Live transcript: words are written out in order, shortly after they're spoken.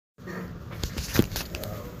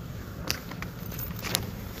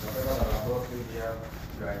here,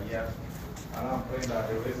 you are here. And I'm praying that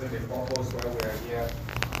the reason, the purpose why we are here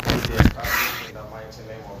will be established in the mighty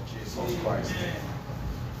name of Jesus Christ.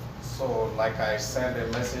 So, like I sent a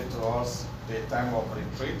message to us, the time of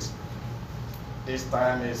retreat. This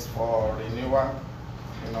time is for renewal,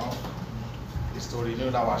 it's to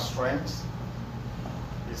renew our strength.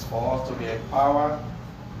 It's for us to be empowered.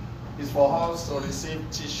 It's for us to receive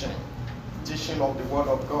teaching of the Word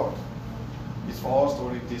of God. It's for us to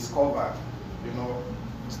rediscover,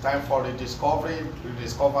 it's time for rediscovery,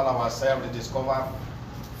 rediscover ourselves, rediscover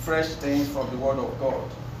fresh things from the Word of God.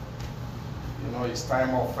 It's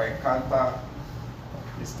time of encounter,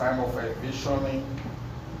 it's time of visioning,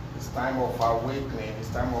 it's time of awakening, it's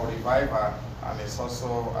time of revival, and it's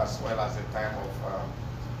also as well as a time of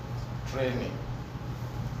training.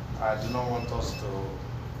 I do not want us to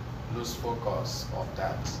lose focus of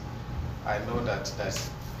that. I know that there's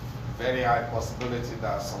very high possibility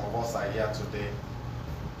that some of us are here today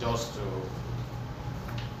just to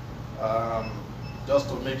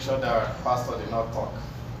make sure that our pastor did not talk,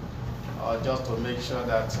 or just to make sure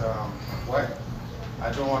that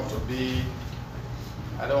I don't want to be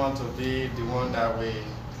the one that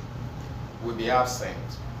will be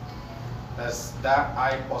absent. There's that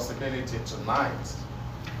high possibility tonight,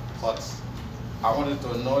 but I want you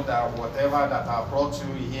to know that whatever that I brought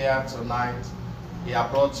you here tonight, He has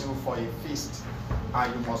brought you for a feast,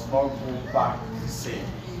 and you must not go back the same.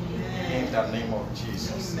 In the name of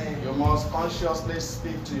Jesus. Amen. You must consciously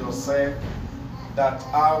speak to yourself that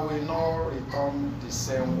I will not return the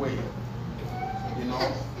same way. It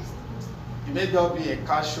may just be a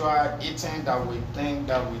casual eating that we think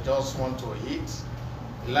that we just want to eat.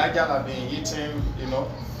 Elijah have been eating,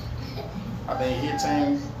 I've been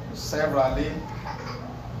eating severally,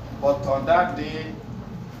 but on that day,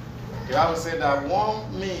 the Bible said that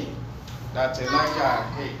one meal that Elijah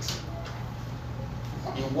ate,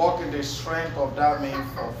 he walked in the strength of that meal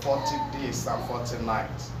for 40 days and 40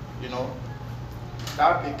 nights.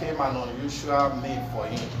 That became an unusual meal for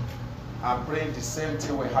him. I pray the same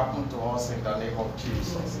thing will happen to us in the name of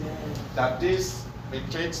Jesus. Amen. That this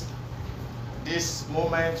retreat, this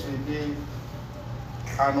moment will be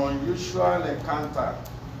an unusual encounter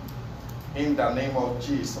in the name of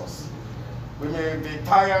Jesus. We may be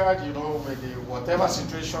tired, with whatever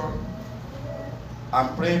situation.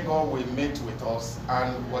 I'm praying God will meet with us,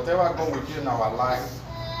 and whatever God will do in our life,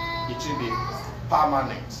 it will be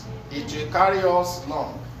permanent. It will carry us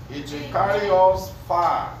long. It will carry us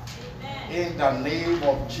far. In the name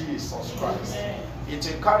of Jesus Christ. It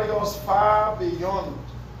will carry us far beyond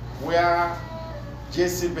where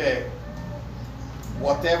Jezebel,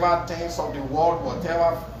 whatever things of the world,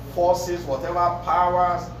 whatever forces, whatever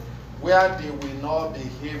powers, where they will not be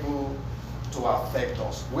able to affect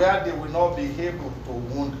us, where they will not be able to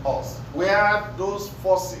wound us, where those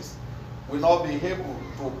forces will not be able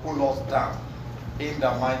to pull us down, in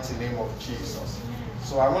the mighty name of Jesus.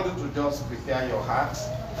 So I want you to just prepare your hearts.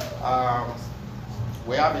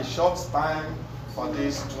 We have a short time for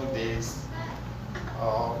these 2 days.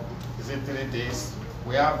 Is it 3 days?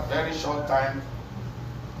 We have very short time,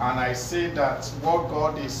 and I see that what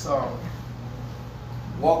God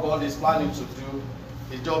is planning to do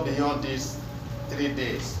is just beyond these 3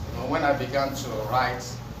 days. When I began to write,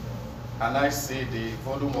 and I see the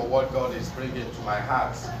volume of what God is bringing to my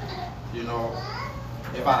heart,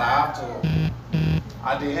 if I have to,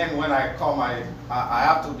 at the end when I come, I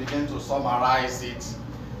have to begin to summarize it.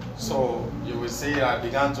 So you will see I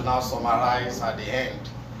began to now summarize at the end.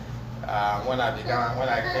 When I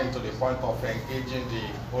came to the point of engaging the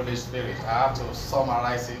Holy Spirit, I have to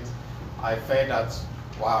summarize it. I felt that,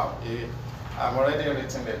 wow, I'm already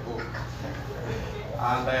written a book.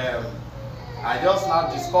 And I just now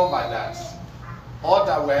discovered that all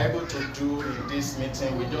that we're able to do in this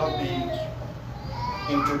meeting will just be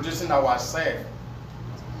introducing ourselves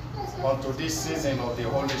onto this season of the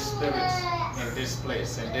Holy Spirit in this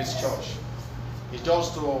place, in this church. It's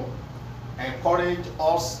just to encourage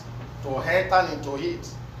us to enter into it.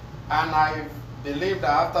 And I believe that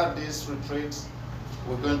after this retreat,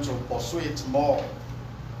 we're going to pursue it more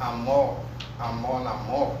and more and more and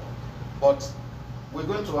more. But we're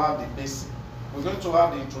going to have the basic. We're going to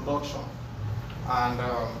have the introduction. And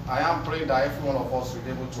I am praying that every one of us will be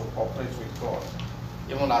able to cooperate with God,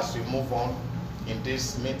 even as we move on in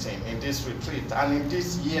this meeting, in this retreat, and in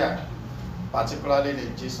this year, particularly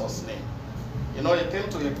in Jesus' name. It came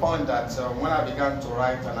to a point that when I began to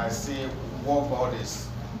write and I see what God is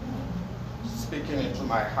speaking into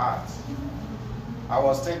my heart, I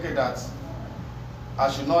was thinking that I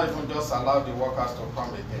should not even just allow the workers to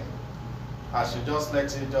come again. I should just let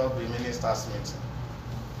it just be ministers' meeting.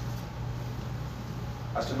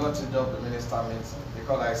 I should not take up the minister meeting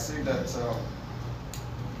because I see that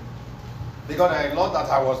because I know that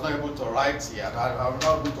I was not able to write here, that I was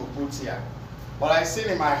not able to put here. But I see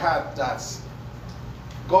in my heart that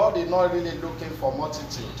God is not really looking for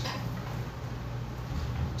multitude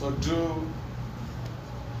to do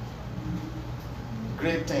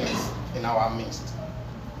great things in our midst.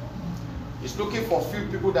 He's looking for few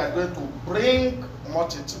people that are going to bring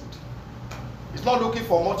multitude. He's not looking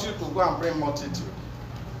for multitude to go and bring multitude.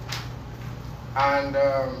 And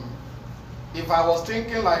if I was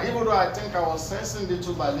thinking like, even though I think I was sensing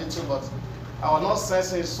little by little, but I was not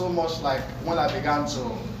sensing so much like when I began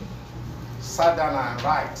to sit down and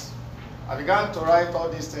write. I began to write all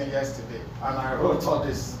these things yesterday, and I wrote all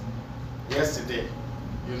this yesterday,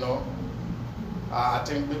 you know. I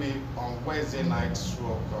think maybe on Wednesday night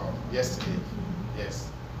stroke yesterday, yes.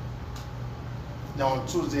 No, on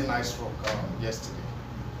Tuesday night stroke yesterday.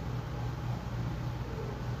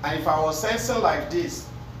 And if I was sensing like this,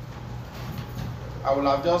 I would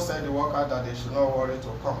have just said to the worker that they should not worry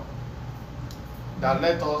to come. That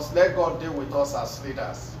let God deal with us as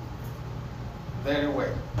leaders very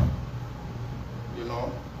well, you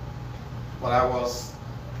know. But I was,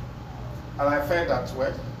 and I felt that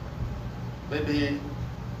well, maybe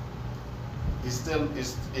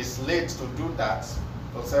it's late to do that.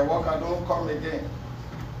 To say, worker, don't come again.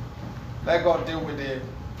 Let God deal with the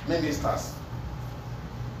ministers.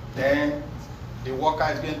 Then the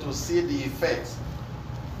worker is going to see the effect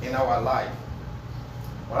in our life.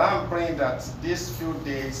 But I'm praying that these few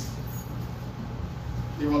days,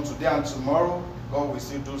 even today and tomorrow, God will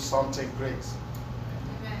still do something great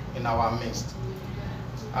in our midst.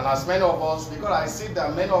 And as many of us, because I see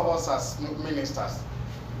that many of us as ministers,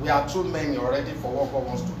 we are too many already for what God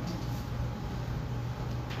wants to do.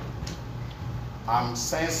 I'm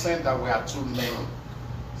sensing that we are too many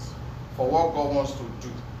for what God wants to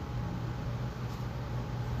do.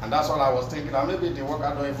 And that's what I was thinking. And maybe the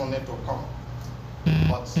worker don't even need to come.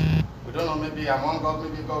 But we don't know, maybe among God,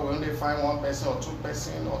 maybe God will only find one person or two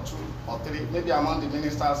person or two or three. Maybe among the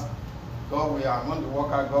ministers, God will, among the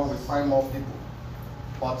worker, God will find more people.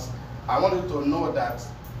 But I want you to know that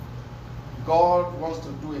God wants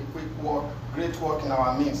to do a quick work, great work in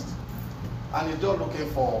our midst. And He's just looking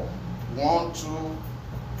for one, two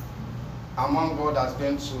among God that's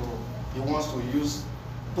going to, He wants to use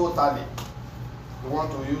totally. He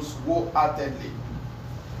wants to use wholeheartedly.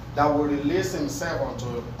 That will release himself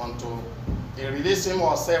he release him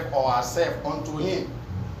or herself unto Him.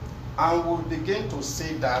 And we'll begin to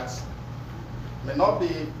see that may not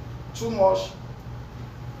be too much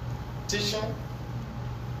teaching,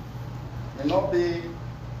 may not be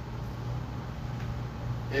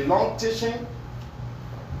a long teaching,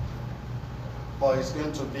 but it's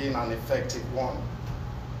going to be an effective one.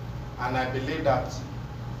 And I believe that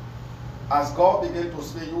as God begins to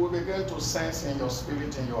speak, you will begin to sense in your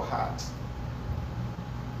spirit, in your heart,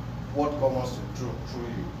 what God wants to do through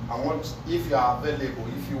you. And what, if you are available,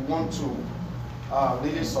 if you want to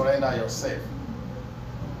really surrender yourself.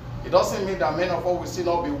 It doesn't mean that many of us will still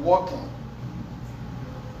not be working,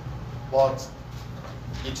 but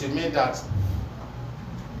it will mean that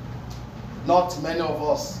not many of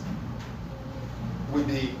us will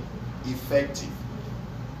be effective.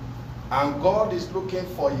 And God is looking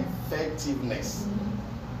for effectiveness.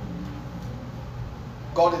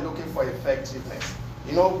 God is looking for effectiveness.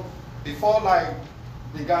 You know, before I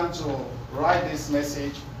began to write this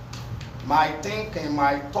message, my thinking,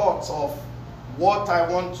 my thoughts of what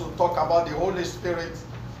I want to talk about the Holy Spirit,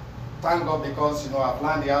 thank God, because, you know, I've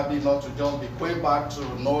learned the habit not to just be going back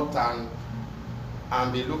to note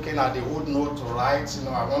and be looking at the old note to write. You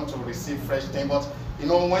know, I want to receive fresh things. But you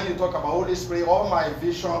know, when you talk about Holy Spirit, all my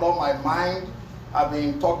vision, all my mind, I've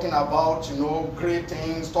been talking about, you know, great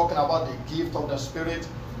things, talking about the gift of the Spirit,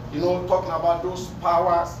 you know, talking about those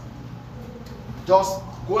powers, just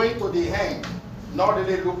going to the end, not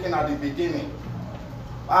really looking at the beginning.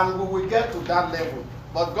 And we will get to that level.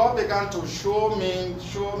 But God began to show me,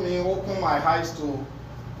 open my eyes to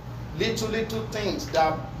little things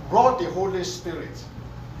that brought the Holy Spirit.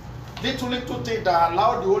 Little things that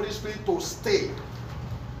allowed the Holy Spirit to stay.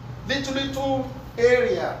 Little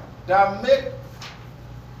area that make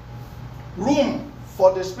room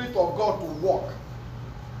for the Spirit of God to walk.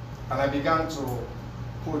 And I began to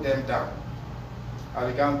put them down. I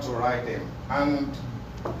began to write them. And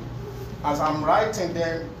as I'm writing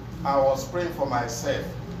them, I was praying for myself.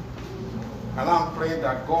 And I'm praying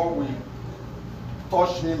that God will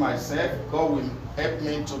touch me myself. God will help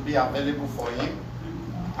me to be available for Him.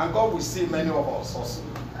 And God will see many of us also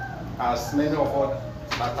as many of us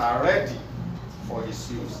that are ready for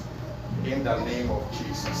His use. in the name of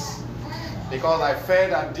Jesus. Because I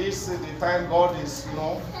felt that this is the time God is,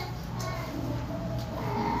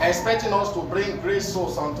 expecting us to bring great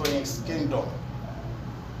souls unto His kingdom.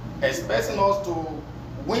 Expecting us to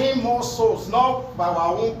win more souls, not by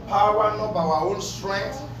our own power, not by our own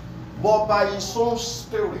strength, but by His own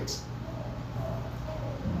Spirit.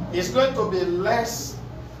 It's going to be less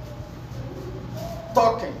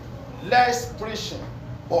talking, less preaching,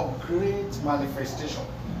 but great manifestation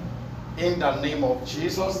in the name of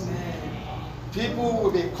Jesus. People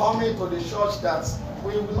will be coming to the church that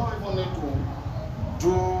we will not even need to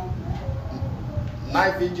do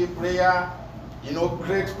night vigil prayer,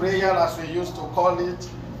 great prayer as we used to call it,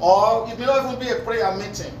 or it may not even be a prayer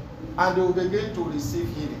meeting, and they will begin to receive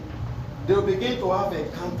healing. They will begin to have an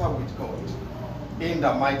encounter with God in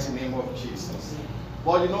the mighty name of Jesus.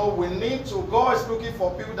 But we need to, God is looking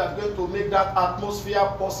for people that are going to make that atmosphere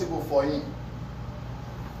possible for Him.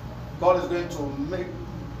 God is going to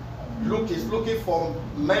He's looking for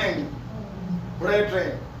men,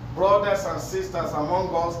 brethren, brothers and sisters among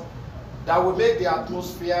us that will make the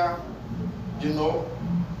atmosphere,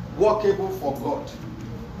 workable for God.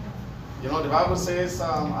 The Bible says,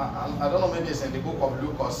 I don't know, maybe it's in the book of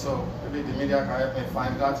Luke or so, maybe the media can help me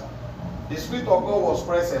find that. The Spirit of God was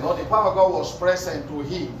present, or the power of God was present to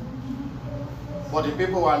heal, but the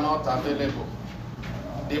people were not available.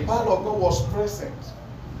 The power of God was present.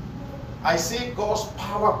 I see God's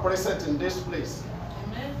power present in this place.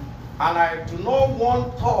 Amen. And I do not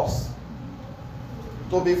want us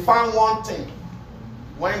to be found wanting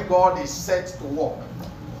when God is set to work.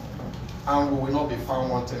 And we will not be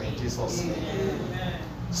found wanting in Jesus' name. Amen.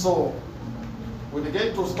 So, we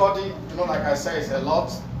begin to study, like I said, it's a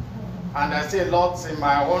lot. And I see a lot in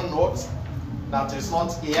my own notes that is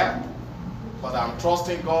not here. But I'm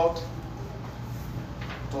trusting God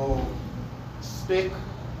to speak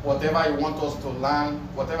whatever you want us to learn,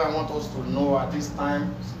 whatever I want us to know at this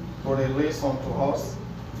time, to release unto us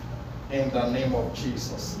in the name of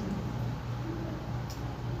Jesus.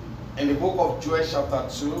 In the book of Joel chapter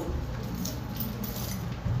 2,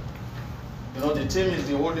 the theme is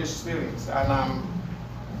the Holy Spirit, and I'm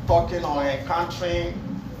talking on encountering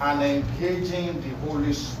and engaging the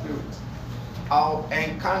Holy Spirit. How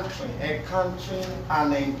encountering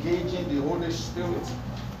and engaging the Holy Spirit.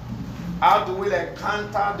 How do we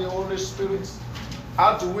encounter the Holy Spirit?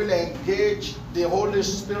 How do we engage the Holy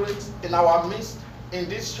Spirit in our midst, in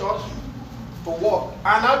this church, to work?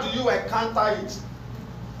 And how do you encounter it?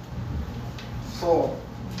 So,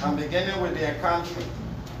 I'm beginning with the encountering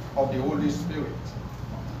of the Holy Spirit.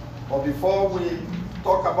 But before we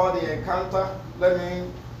talk about the encounter, let me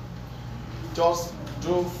just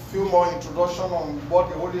do a few more introduction on what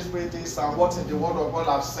the Holy Spirit is and what the Word of God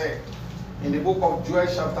has said. In the book of Joel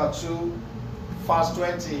chapter 2, verse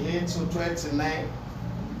 28 to 29,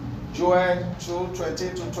 Joel 2, 20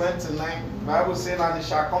 to 29, the Bible says, and it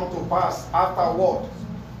shall come to pass afterward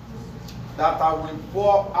that I will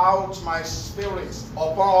pour out my spirit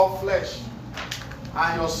upon all flesh,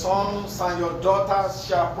 and your sons and your daughters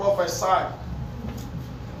shall prophesy.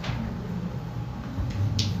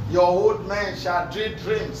 Your old men shall dream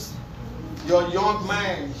dreams, your young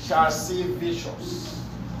men shall see visions.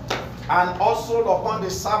 And also upon the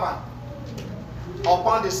servants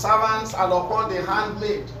and upon the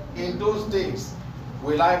handmaid in those days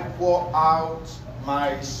will I pour out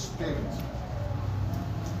my spirit.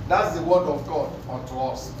 That's the word of God unto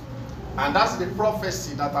us. And that's the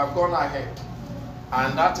prophecy that have gone ahead.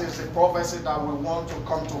 And that is the prophecy that we want to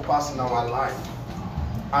come to pass in our life.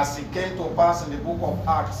 As it came to pass in the book of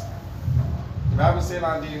Acts. The Bible said,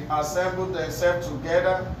 and they assembled themselves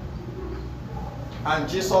together, and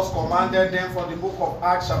Jesus commanded them from the book of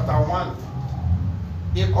Acts chapter 1.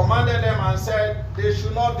 He commanded them and said, they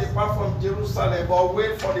should not depart from Jerusalem, but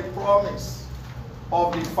wait for the promise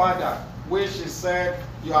of the Father, which he said,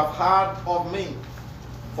 you have heard of me.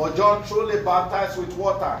 For John truly baptized with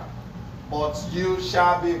water, but you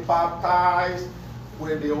shall be baptized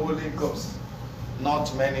with the Holy Ghost.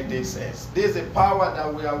 Not many days hence. This is the power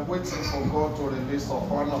that we are waiting for God to release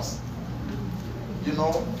upon us.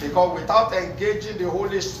 Because without engaging the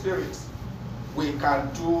Holy Spirit, we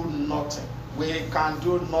can do nothing. We can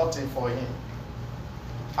do nothing for Him.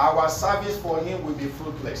 Our service for Him will be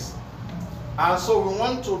fruitless. And so we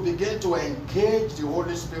want to begin to engage the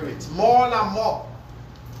Holy Spirit more and more.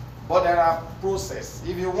 But there are processes.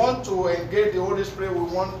 If you want to engage the Holy Spirit, we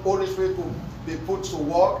want the Holy Spirit to be put to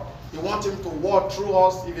work. You want Him to walk through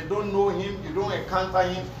us. If you don't know Him, you don't encounter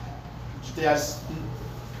Him, there's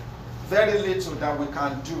very little that we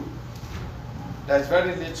can do. There's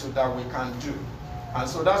very little that we can do. And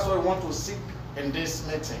so that's why we want to seek in this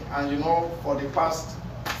meeting. And you know, for the past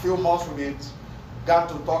few months, we got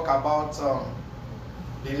to talk about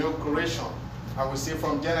the new creation. And we see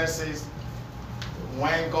from Genesis,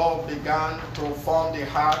 when God began to form the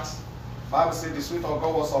heart, Bible says the Spirit of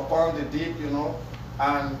God was upon the deep, you know,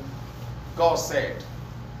 and God said,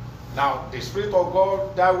 now the Spirit of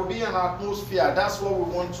God, there will be an atmosphere. That's what we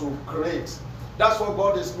want to create. That's what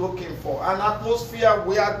God is looking for. An atmosphere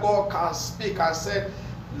where God can speak and say,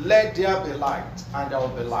 let there be light, and there will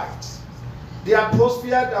be light. The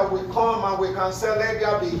atmosphere that will come and we can say, let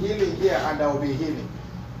there be healing here, and there will be healing.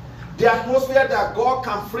 The atmosphere that God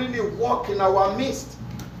can freely walk in our midst.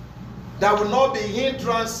 There will not be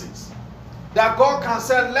hindrances. That God can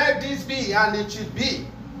say, let this be, and it should be.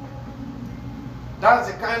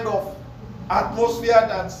 That's the kind of atmosphere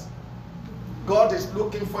that God is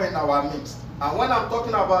looking for in our midst. And when I'm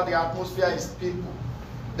talking about the atmosphere, it's people.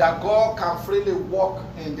 That God can freely walk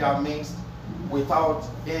in their midst without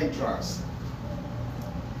hindrance.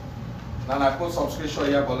 And I put some scripture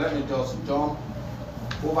here, but let me just jump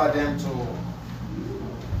over them to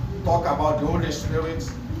talk about the Holy Spirit.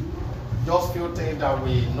 Just few things that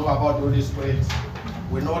we know about the Holy Spirit.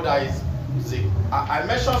 We know that I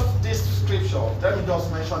mentioned this scripture. Let me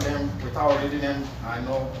just mention them without reading them. I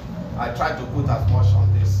know I tried to put as much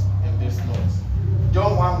on this in these notes.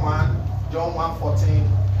 John 1:1, John 1:14,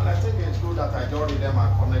 and I think it's good that I just read them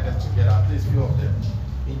and connect them together, at least few of them.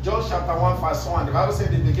 In John chapter 1 verse 1, the Bible says,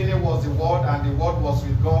 in the beginning was the Word, and the Word was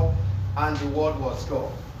with God, and the Word was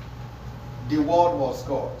God. The Word was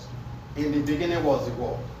God. In the beginning was the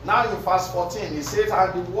Word. Now in verse 14, it says,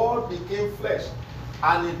 and the Word became flesh,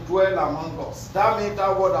 and it dwelt among us. That means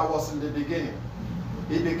that word that was in the beginning.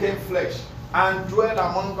 It became flesh, and dwelt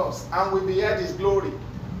among us, and we beheld his glory,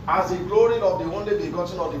 as the glory of the only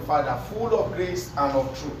begotten of the Father, full of grace and of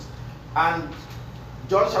truth. And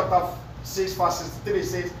John chapter 6 verse 63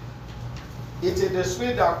 says, it is the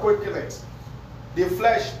Spirit that quickeneth, the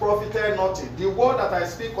flesh profited nothing. The word that I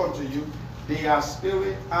speak unto you, they are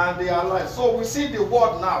spirit and they are life. So we see the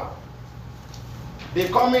word now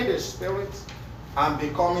becoming the Spirit and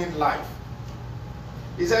becoming life.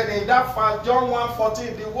 He said in that verse, John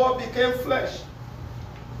 1:14, the word became flesh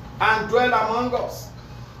and dwelt among us.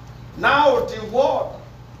 Now the word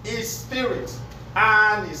is spirit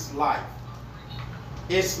and is life.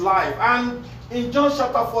 It's life. And in John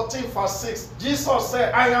chapter 14 verse 6, Jesus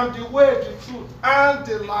said, I am the way, the truth, and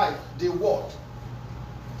the life, the word.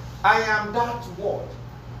 I am that word.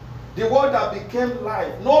 The word that became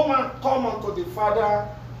life. No man come unto the Father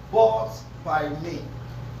but by me.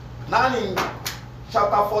 Now in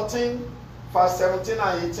chapter 14 verse 17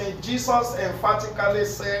 and 18, Jesus emphatically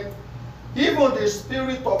said, even the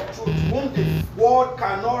Spirit of truth, whom the world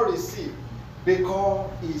cannot receive, because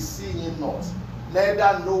he see him not,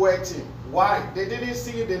 neither knoweth him. Why? They didn't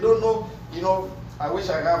see it, they don't know. You know, I wish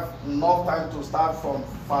I have enough time to start from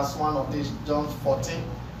verse 1 of this John 14,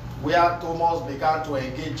 where Thomas began to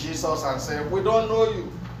engage Jesus and said, we don't know you.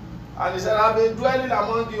 And he said, I've been dwelling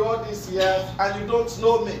among you all these years, and you don't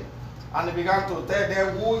know me. And he began to tell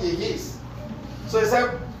them who he is. So he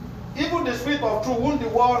said, even the Spirit of truth, whom the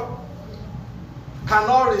world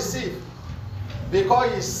cannot receive,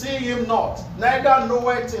 because ye see him not, neither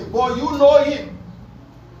knoweth him, but you know him.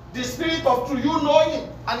 The Spirit of truth, you know him.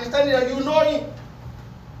 And he's telling you, you know him.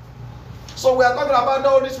 So we are talking about the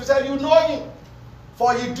Holy Spirit. Said, you know him.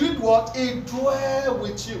 For he did what? He dwell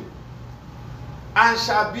with you and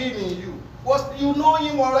shall be in you. You know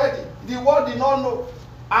him already. The world did not know.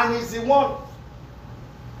 And he's the one.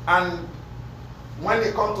 And when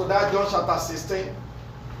they come to that John chapter 16,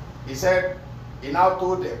 he said, he now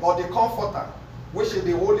told them, but the Comforter, which is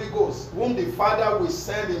the Holy Ghost, whom the Father will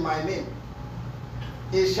send in my name,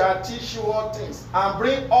 he shall teach you all things, and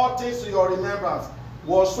bring all things to your remembrance,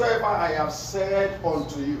 whatsoever I have said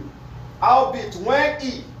unto you. Howbeit, when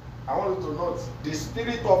he, I want you to note, the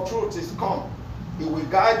Spirit of truth is come, he will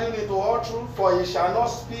guide you into all truth, for he shall not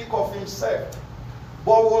speak of himself,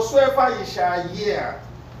 but whatsoever he shall hear,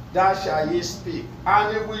 that shall he speak,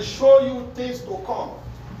 and he will show you things to come.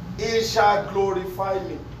 He shall glorify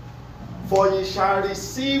me, for he shall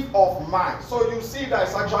receive of mine. So you see that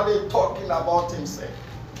it's actually talking about himself.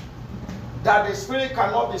 That the Spirit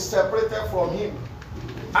cannot be separated from him,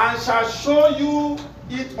 and shall show you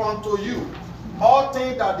it unto you. All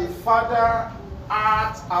things that the Father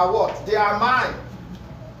hath are what? They are mine.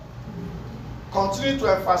 Continue to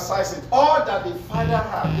emphasize it. All that the Father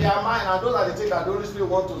hath, they are mine. And those are the things that the Holy Spirit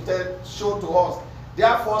wants to show to us.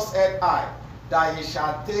 Therefore said I, that he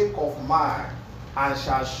shall take of mine and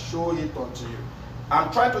shall show it unto you. I'm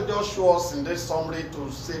trying to just show us in this summary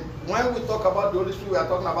to say, when we talk about the Holy Spirit, we are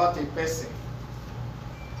talking about a person.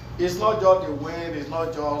 It's not just the wind, it's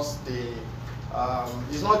not just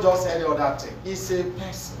it's not just any other thing. It's a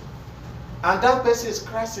person. And that person is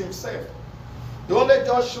Christ himself. He only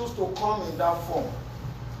just choose to come in that form.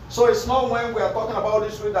 So it's not when we are talking about Holy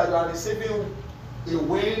Spirit that you are receiving a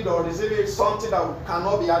wind or receiving something that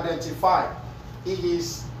cannot be identified. It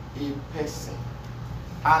is a person.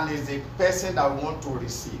 And it's the person that we want to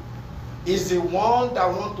receive. It's the one that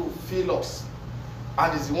wants to fill us.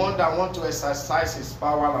 And it's the one that wants to exercise his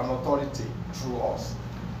power and authority through us.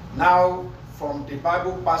 Now, from the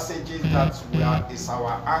Bible passages that is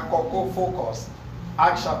our anchor focus,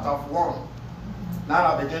 Acts chapter 1.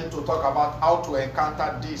 Now I begin to talk about how to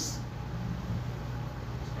encounter this.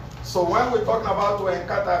 So when we're talking about to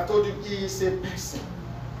encounter, I told you he is a person.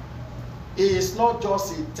 He is not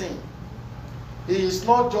just a thing. He is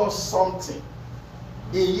not just something.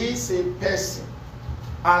 He is a person.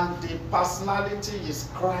 And the personality is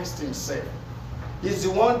Christ himself. He's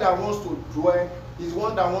the one that wants to dwell. He's the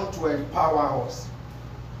one that wants to empower us.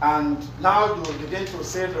 And now you begin to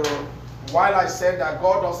say, while I said that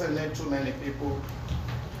God doesn't need too many people,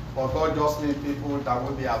 but God just needs people that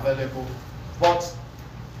will be available. But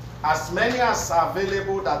as many as are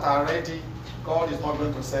available that are ready, God is not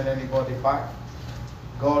going to send anybody back.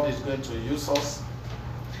 God is going to use us.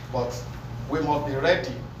 But we must be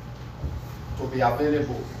ready to be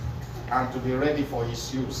available and to be ready for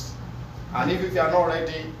his use. And if you are not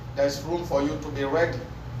ready, there's room for you to be ready.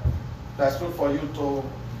 There's room for you to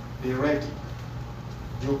be ready.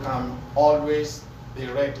 You can always be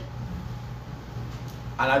ready.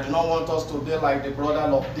 And I do not want us to be like the brother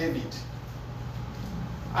of David.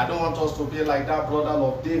 I don't want us to be like that brother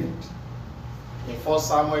of David. In 1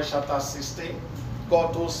 Samuel chapter 16,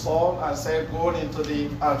 God told Saul and said, go into the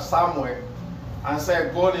Samuel and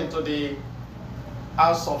said, go into the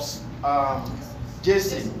house of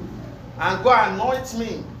Jesse and go anoint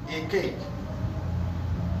me a king.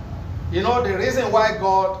 You know, the reason why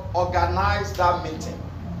God organized that meeting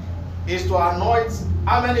is to anoint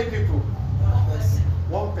how many people?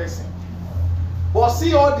 One person. But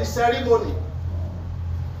see all the ceremony.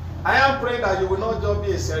 I am praying that you will not just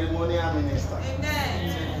be a ceremonial minister.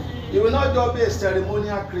 Amen. You will not just be a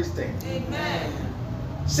ceremonial Christian. Amen.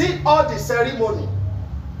 See all the ceremony.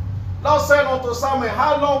 Lord said unto Samuel,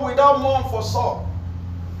 how long will thou mourn for Saul?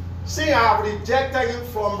 See, I have rejected him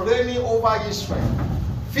from reigning over Israel.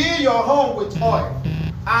 Fill your home with oil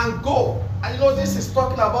and go. And you know, this is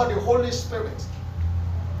talking about the Holy Spirit.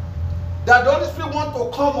 That the Holy Spirit wants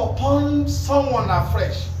to come upon someone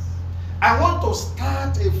afresh. I want to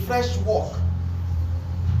start a fresh work.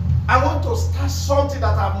 I want to start something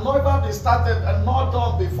that I've never been started and not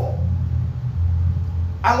done before.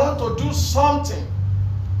 I want to do something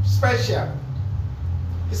special.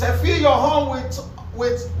 He said, fill your home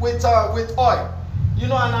with oil. You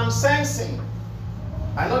know, and I'm sensing.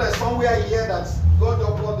 I know there's somewhere here that God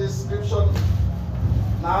upload this scripture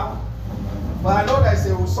now. But I know there's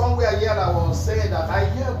somewhere here that was saying that I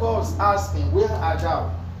hear God's asking, where are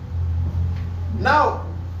thou? Now,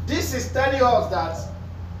 this is telling us that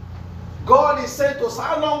God is saying to us,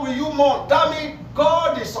 how long will you mourn? That means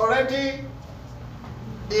God is ready,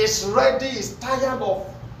 is tired of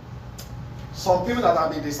some people that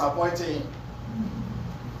have been disappointing him.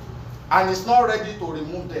 And is not ready to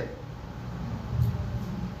remove them.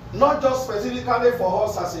 Not just specifically for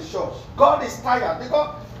us as a church. God is tired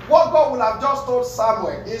because what God would have just told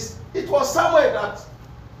Samuel is, it was Samuel that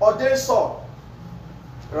ordained Saul.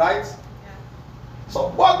 Right? Yeah. So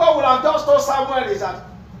what God would have just told Samuel is that,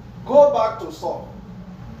 go back to Saul.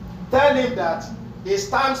 Tell him that his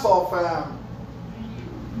times of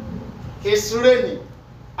his reigning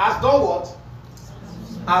has done what?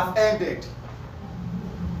 Have ended.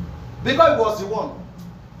 Because it was the one.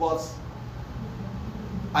 But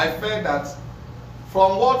I felt that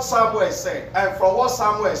from what Samuel said, and from what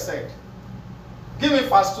Samuel said, give me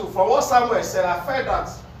verse 2. From what Samuel said, I felt that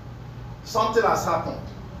something has happened.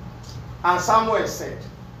 And Samuel said,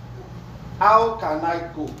 how can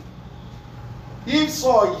I go? If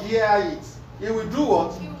Saul hear it, he will do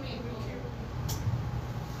what?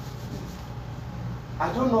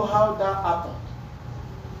 I don't know how that happened.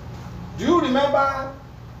 Do you remember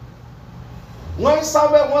when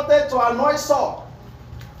Samuel wanted to anoint Saul?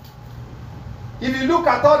 If you look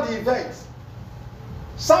at all the events,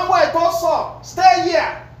 Samuel told Saul, stay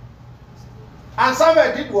here. And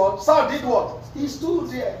Samuel did what? Saul did what? He stood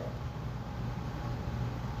there.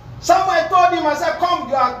 Samuel told him, I said, come,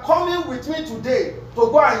 you are coming with me today to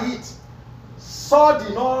go and eat. Saul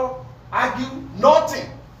did not argue nothing.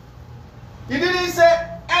 He didn't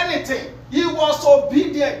say anything. He was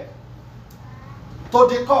obedient to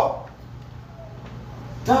the call.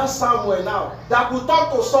 That Samuel now that could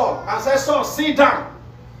talk to Saul and say, Saul, sit down.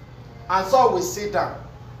 And Saul will sit down.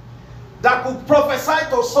 That could prophesy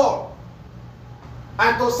to Saul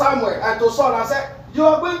and to Samuel and to Saul and say, you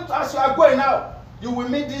are going to, as you are going now, you will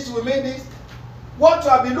meet this, you will meet this. What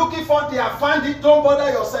you have been looking for, they have found it, don't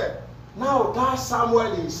bother yourself. Now that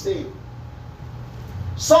Samuel is saying,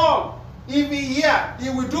 Saul, if he hear, he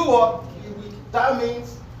will do what? That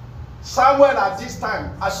means Samuel at this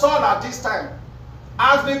time, Saul at this time,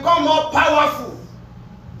 has become more powerful.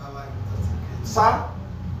 Sir?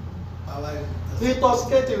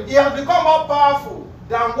 Intoxicating. He has become more powerful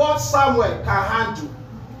than what Samuel can handle.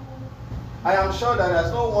 I am sure that there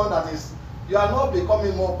is no one that is, you are not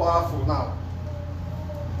becoming more powerful now.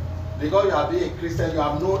 Because you are being a Christian, you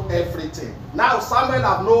have known everything. Now Saul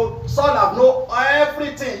have known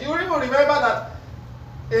everything. You even remember that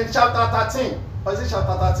in chapter 13, or is it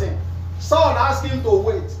chapter 13? Saul asked him to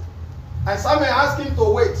wait. And Samuel asked him to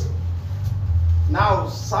wait. Now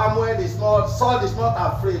Saul is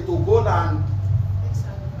not afraid to go and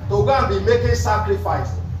be making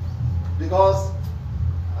sacrifice. Because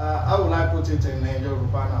how will I put it in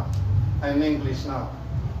Yoruba now? In English now.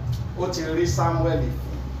 Otiri Samuel.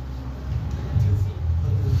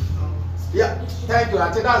 Yeah, thank you. I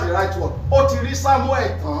think that's the right word. Otiri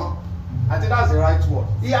Samuel. I think that's the right word.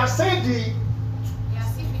 He has seen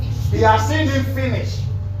him finish.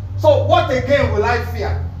 So what again will I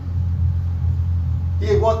fear?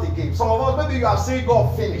 What again? Some of us, maybe you have seen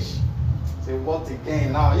God finish. Say, what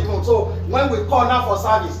again now? Even so, when we call now for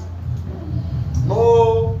service,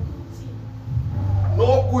 no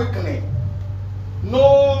quickening,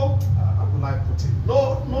 no, how will I put it?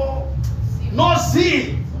 No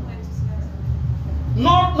zeal.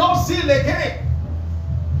 No zeal again.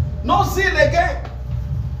 No zeal again.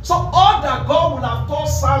 So all that God would have told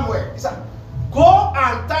Samuel is that, go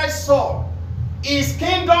and tell Saul, his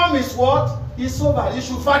kingdom is what? It's over. He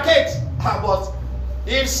should vacate. But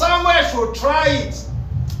if Samuel should try it,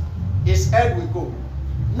 his head will go.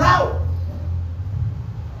 Now,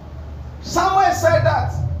 Samuel said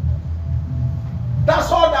that.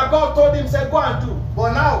 That's all that God told him, said, go and do.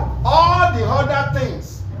 But now, all the other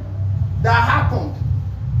things that happened,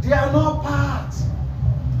 they are not part.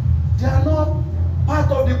 They are not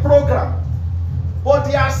part of the program. But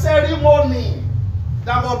they are ceremony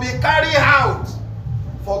that will be carried out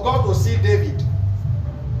for God to see David.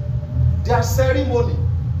 They are ceremony.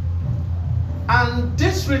 And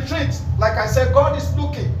this retreat, like I said, God is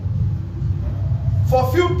looking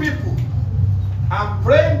for few people. I'm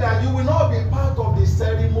praying that you will not be part of the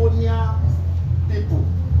ceremonial people.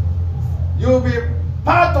 You will be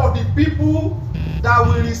part of the people that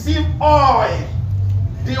will receive oil,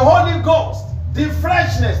 the Holy Ghost, the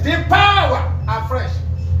freshness, the power afresh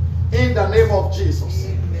in the name of Jesus.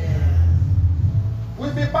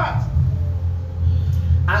 We'll be part.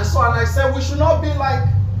 And so, and I said, we should not be like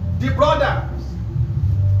the brother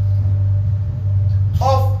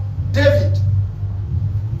of David.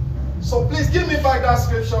 So please give me back that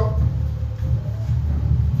scripture.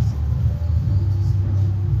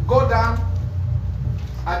 Go down.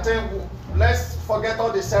 I think let's forget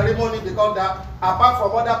all the ceremony, because that apart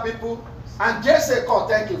from other people. And Jesse called,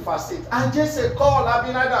 thank you for it. And Jesse called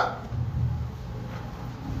Abinadab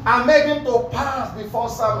and made him to pass before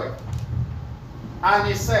Samuel. And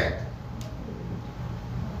he said,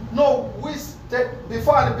 no,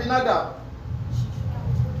 before Abinadab,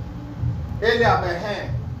 Eliab,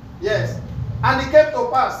 yes. And it came to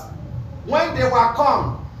pass, when they were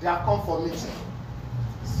come, they are come for meeting.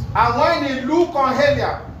 And when he looked on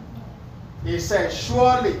Eliab, he said,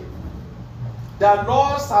 surely the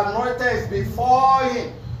Lord's anointed is before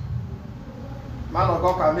him. Man of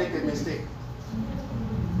God can make a mistake.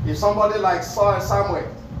 If somebody like Saul and Samuel,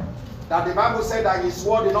 that the Bible said that his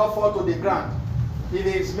word did not fall to the ground, if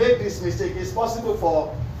he's made this mistake, it's possible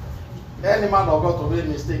for any man of God to make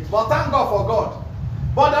mistakes. But thank God for God.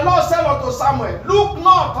 But the Lord said unto Samuel, look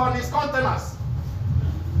not on his countenance,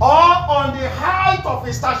 or on the height of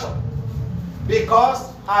his stature, because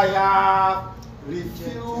I have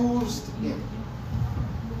refused him.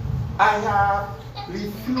 I have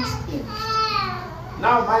refused him.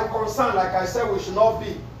 Now my concern, like I said, we should not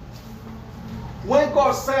be. When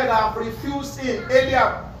God said I have refused him,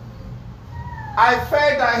 Eliab, I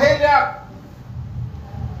felt that Eliab,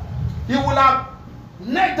 he would have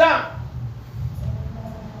knelt down.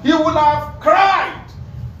 He would have cried.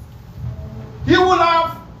 He would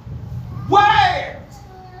have wept.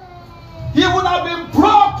 He would have been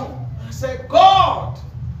broken. I said, God,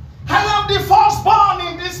 I am the firstborn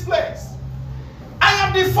in this place. I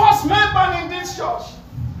am the first member in this church.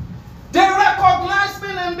 They recognize me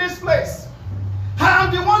in this place. I am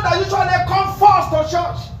am the one that usually comes first to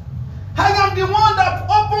church. I am the one that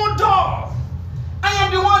opens doors. I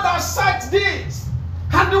am the one that sets this.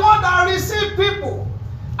 I'm the one that receives people.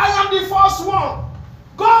 I am the first one.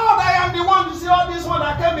 God, I am the one to see all this one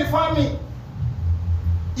that came before me.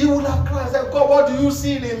 He would have cried and said, God, what do you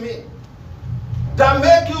see in me that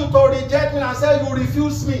make you to reject me and say you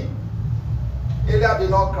refuse me? Eliab did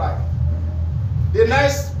not cry. The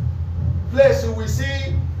next place you will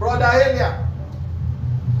see Brother Eliab.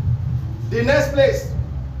 The next place,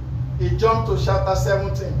 he jumped to chapter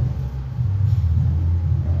 17.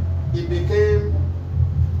 He became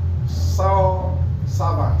Saul's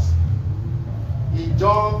servant. He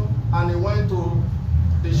jumped and he went to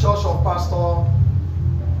the church of Pastor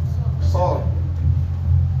Saul.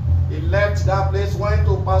 He left that place, went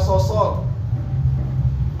to Pastor Saul.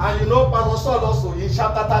 And you know Pastor Saul also in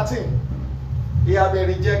chapter 13, he had been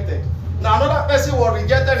rejected. Now another person was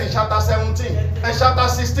rejected in chapter 17 and chapter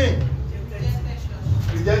 16.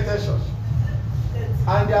 Rejected church.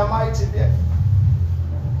 And they are mighty there.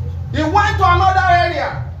 He went to another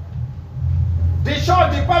area. The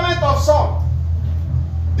church department of Saul.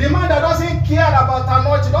 The man that doesn't care about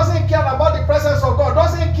anointing, doesn't care about the presence of God,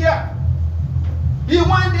 doesn't care. He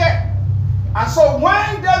went there. And so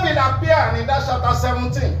when David appeared in that chapter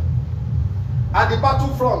 17 at the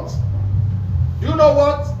battlefront, do you know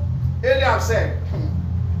what Eliab said?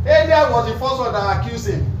 Eliab was the first one that accused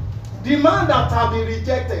him. The man that had been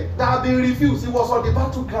rejected, that had been refused, he was on the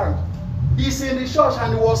battleground. He's in the church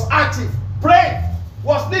and he was active, praying,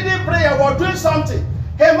 was leading prayer, was doing something.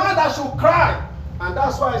 A man that should cry. And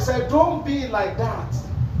that's why I said, don't be like that.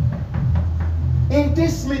 In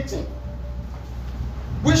this meeting,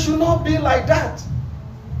 we should not be like that.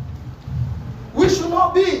 We should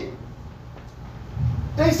not be.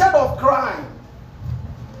 Instead of crying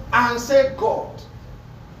and say, God,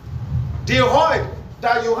 the oil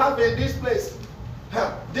that you have in this place,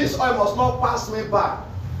 this oil must not pass me by.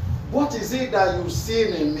 What is it that you've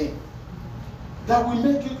seen in me that will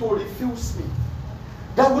make you to refuse me?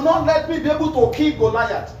 That will not let me be able to kill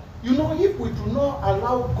Goliath? You know, if we do not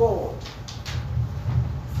allow God,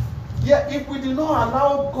 if we do not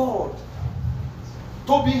allow God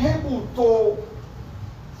to be able to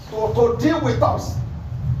deal with us,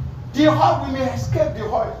 the oil, we may escape the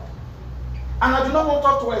oil. And I do not want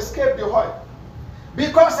us to escape the oil.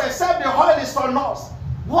 Because except the oil is on us,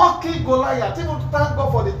 what killed Goliath? Even to thank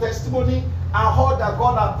God for the testimony and all that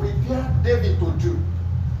God had prepared David to do.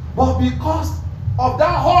 But because of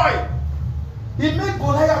that oil, he made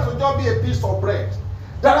Goliath to just be a piece of bread.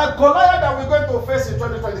 There are Goliath that we're going to face in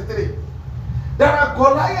 2023. There are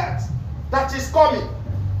Goliath that is coming.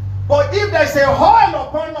 But if there's a oil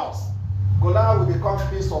upon us, Goliath will become a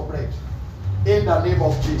piece of bread. In the name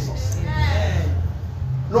of Jesus. Amen.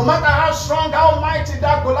 No matter how strong, how mighty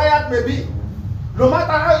that Goliath may be, no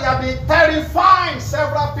matter how he has been terrifying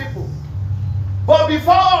several people, but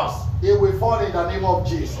before us, he will fall in the name of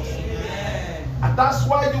Jesus. Amen. And that's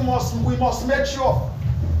why we must make sure,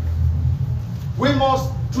 we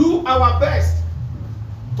must do our best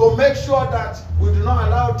to make sure that we do not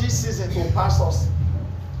allow this season to pass us.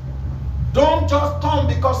 Don't just come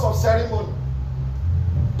because of ceremony.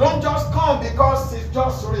 Don't just come because it's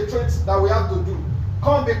just retreats that we have to do.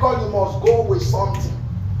 Come because you must go with something.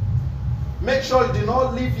 Make sure you do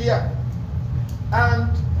not live here. And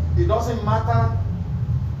it doesn't matter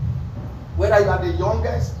whether you are the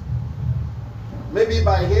youngest, maybe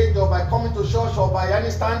by age or by coming to church or by any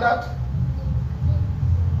standard.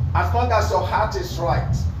 As long as your heart is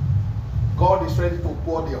right, God is ready to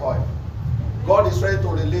pour the oil. God is ready to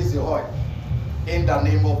release the oil in the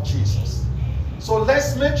name of Jesus. So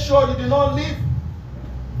let's make sure you do not leave.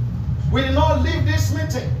 We do not leave this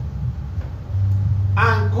meeting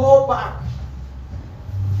and go back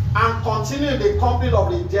and continue the company of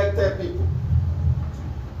rejected people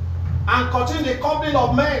and continue the company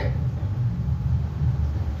of men.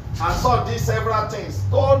 And saw these several things.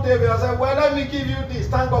 Told David, I said, well, let me give you this.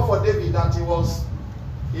 Thank God for David that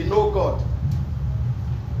he knew God.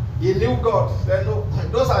 He knew God. Said, no,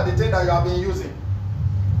 those are the things that you have been using.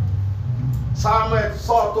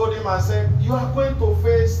 Saul told him and said, you are going to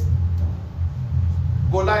face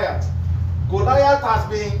Goliath. Goliath has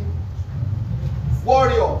been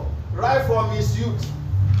warrior right from his youth.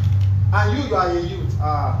 And you are a youth.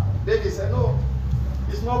 David said, no,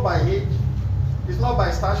 it's not by age. It's not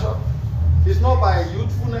by stature. It's not by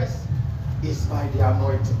youthfulness. It's by the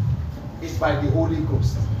anointing. It's by the Holy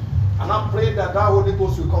Ghost. And I pray that that Holy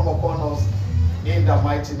Ghost will come upon us in the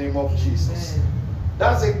mighty name of Jesus.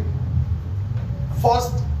 That's the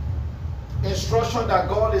first instruction that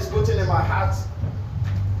God is putting in my heart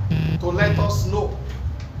to let us know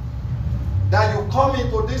that you come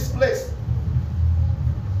into this place,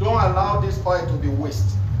 don't allow this oil to be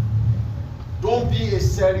wasted. Don't be a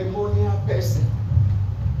ceremonial person.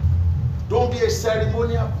 Don't be a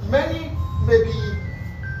ceremonial. Many may be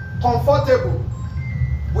comfortable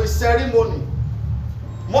with ceremony.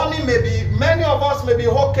 Many of us may be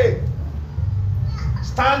okay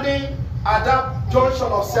standing at that junction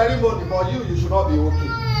of ceremony, but you should not be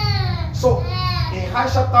okay. So, in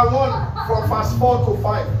Acts chapter 1, from verse 4 to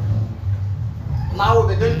 5, now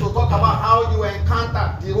we're going to talk about how you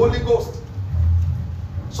encounter the Holy Ghost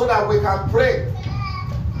so that we can pray.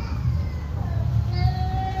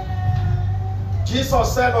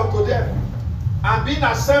 Jesus said unto them, and being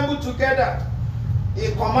assembled together,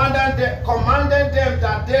 he commanded them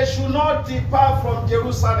that they should not depart from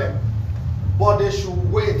Jerusalem, but they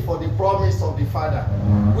should wait for the promise of the Father,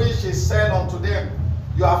 which he said unto them,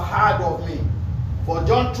 you have heard of me. For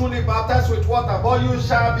John truly baptized with water, but you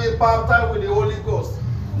shall be baptized with the Holy Ghost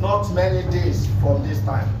not many days from this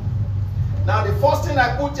time. Now the first thing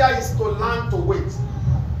I put here is to learn to wait.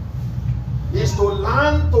 Is to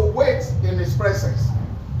learn to wait in his presence.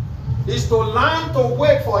 Is to learn to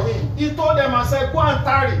wait for him. He told them, I said, go and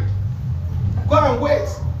tarry. Go and wait.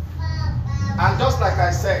 And just like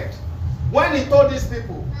I said, when he told these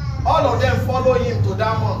people, all of them follow him to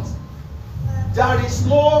that mount. There is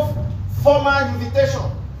no formal invitation.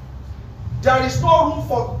 There is no room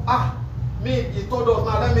for, he told us,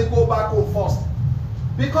 now let me go back home first.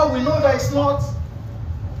 Because we know that it's not,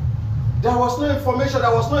 there was no information,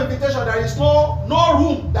 there was no invitation, there is no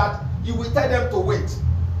room that he will tell them to wait.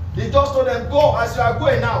 He just told them, go, as you are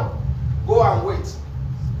going now, go and wait.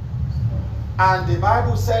 And the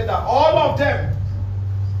Bible said that all of them,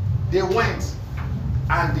 they went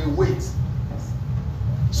and they wait.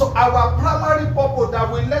 So our primary purpose that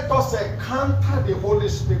will let us encounter the Holy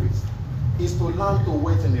Spirit is to learn to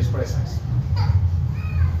wait in his presence.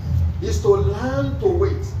 Is to learn to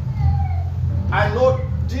wait. I know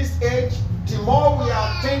this age, the more we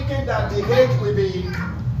are thinking that the age will be,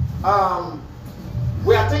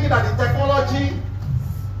 we are thinking that the technology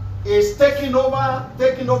is taking over,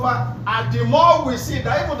 and the more we see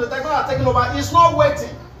that even the technology is taking over, it's not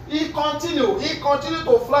waiting. It continue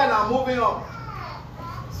to fly and moving on.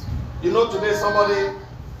 You know, today somebody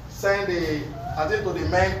sent I think to the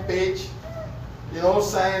main page,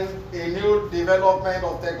 saying a new development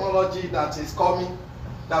of technology that is coming,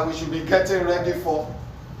 that we should be getting ready for.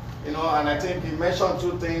 And I think he mentioned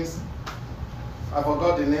two things. I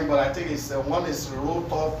forgot the name, but I think it's one is roll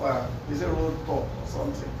top. Is it roll top or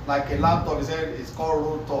something? Like a laptop. He said it's called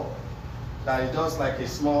roll top. That is just like a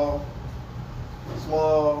small.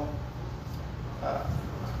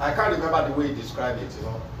 I can't remember the way he described it,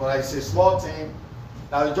 but it's a small thing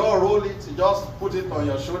that you just roll it, you just put it on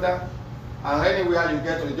your shoulder, and anywhere you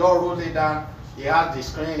get to, you just roll it down. It has the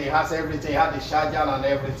screen, it has everything, it has the charger and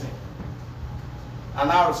everything. And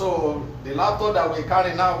now, so the laptop that we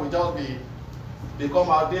carry now will just become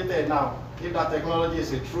outdated now, if that technology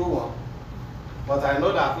is a true one. But I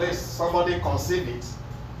know that at least somebody conceived it.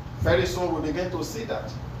 Very soon we'll begin to see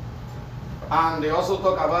that. And they also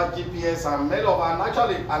talk about GPS and many of, and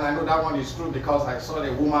actually, and I know that one is true because I saw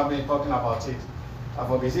the woman being talking about it. I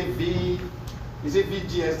forget, is it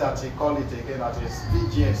VGS that he called it again? That is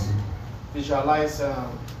VGS, visualize.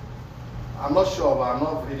 I'm not sure, but I'm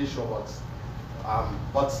not really sure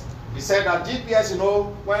but he said that GPS,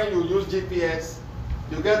 when you use GPS,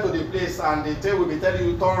 you get to the place and the thing will be telling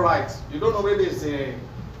you turn right. You don't know maybe it's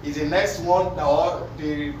the next one or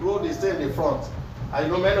the road is still in the front. And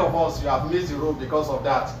many of us, you have missed the road because of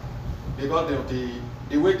that, because of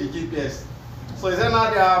the way the GPS. So he said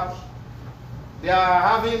now they are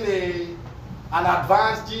having an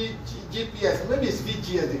advanced GPS. Maybe it's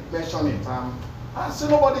VGS they mentioned it. And so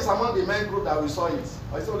nobody's among the main group that we saw it.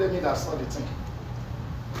 Or it's only me that saw the thing.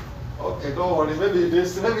 Okay, don't worry. Maybe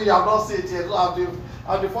you have not seen it yet. So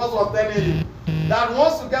I'm the first one telling you that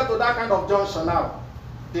once you get to that kind of junction now,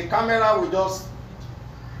 the camera will just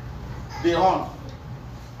be on.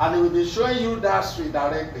 And it will be showing you that street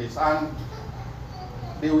directly, and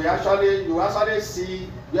you will actually see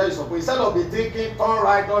where you're supposed. Instead of be thinking turn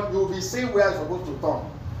right, you will be seeing where you're supposed to turn,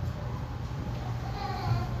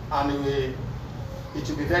 and it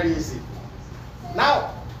will be very easy.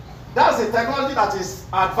 Now, that's the technology that is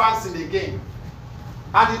advancing again,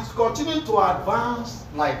 and it's continuing to advance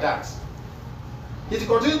like that. It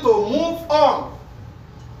continues to move on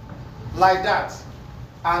like that,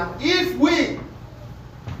 and if we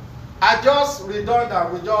are just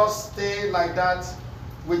redundant, we just stay like that,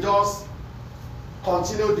 we just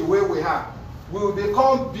continue the way we are, we will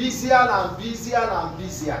become busier and busier and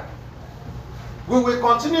busier. We will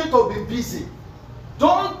continue to be busy.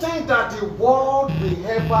 Don't think that the world will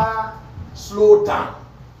ever slow down.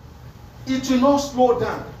 It will not slow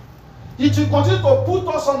down. It will continue to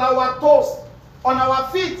put us on our toes, on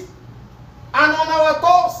our feet, and on our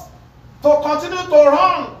toes, to continue to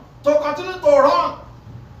run, to continue to run.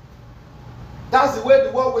 That's the way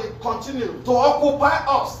the world will continue to occupy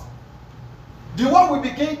us. The world will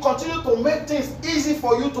continue to make things easy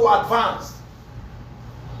for you to advance.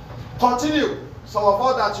 Continue. Some of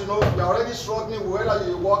us that you are already struggling whether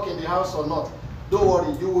you work in the house or not. Don't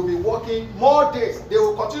worry, you will be working more days. They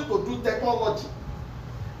will continue to do technology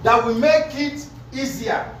that will make it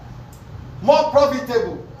easier, more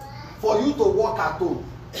profitable for you to work at home.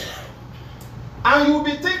 And you will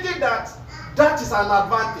be thinking that that is an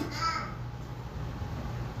advantage.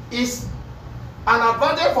 It's an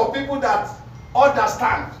advantage for people that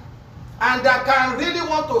understand and that can really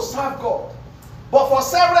want to serve God. But for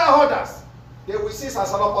several others, they will see it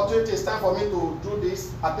as an opportunity. It's time for me to do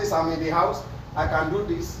this. At least I'm in the house. I can do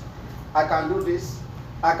this. I can do this.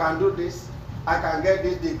 I can do this. I can get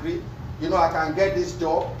this degree. I can get this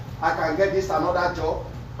job. I can get this another job.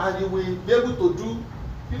 And you will be able to do,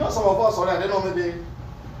 some of us already, I don't know, maybe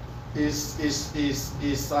is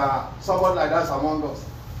somebody like that among us.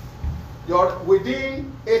 You're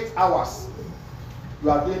within 8 hours,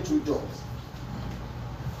 you are doing 2 jobs.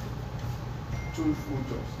 2 full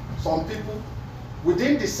jobs. Some people,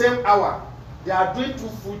 within the same hour, they are doing 2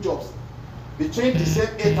 full jobs between the same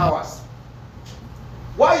 8 hours.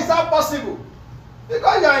 Why is that possible?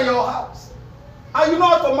 Because you are in your house and you know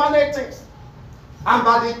how to manage things. And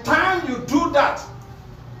by the time you do that,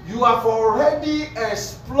 you have already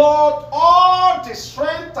explored all the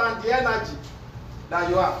strength and the energy that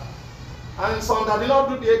you have. And some that did not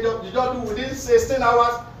do the job, you just do within 16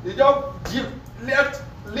 hours, you just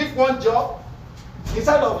leave one job.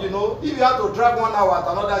 Instead of, if you have to drive 1 hour at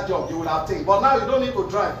another job, you would have think. But now you don't need to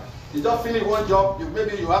drive. You just finish one job,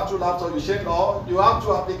 maybe you have 2 laptops, you change, or you have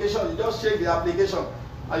 2 applications, you just change the application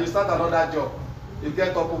and you start another job. You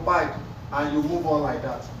get occupied and you move on like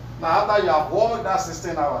that. Now after you have worked that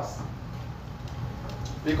 16 hours,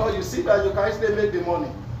 because you see that you can easily make the money,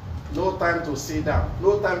 no time to sit down,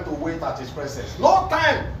 no time to wait at his presence, no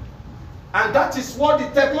time. And that is what the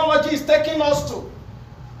technology is taking us to.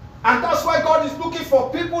 And that's why God is looking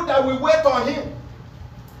for people that will wait on him.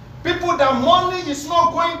 People that money is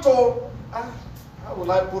not going to... how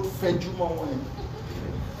will I put Fejuma on him?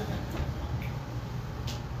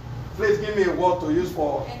 Please give me a word to use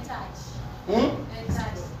for... Entice.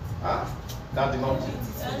 Entice. That did not...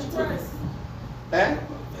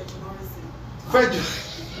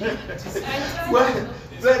 Well,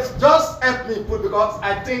 just help me put, because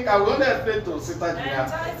I think I will only explain to Sister Julia.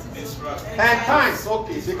 Entice,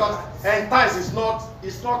 okay, because entice is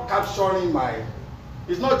not capturing my...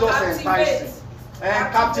 It's not just enticing.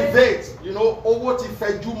 And captivate, owó ti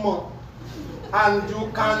fẹjú mọ́. And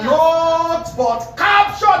you cannot but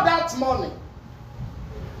capture that money.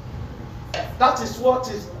 That is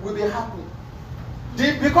what will be happening.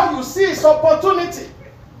 Because you see it's opportunity.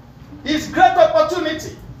 It's great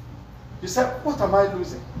opportunity. You say, what am I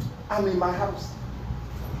losing? I'm in my house.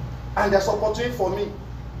 And there's opportunity for me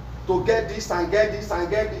to get this and get this and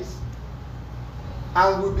get this.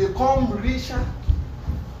 And we become richer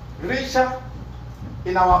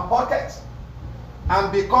in our pocket,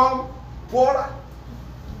 and become poorer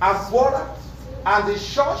and poorer, and the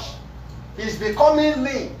church is becoming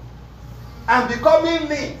lean and becoming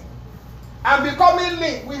lean and becoming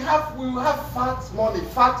lean. We will have fat money,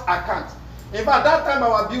 fat account. In fact, that time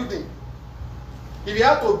our building, if you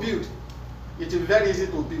have to build, it will be very easy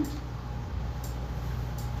to build.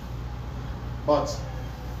 But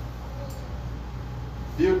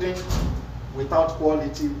building without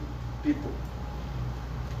quality people,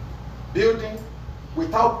 building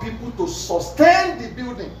without people to sustain the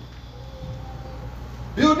building,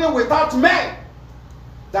 building without men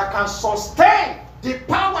that can sustain the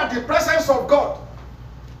power, the presence of God,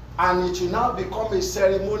 and it will now become a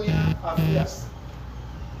ceremonial affair.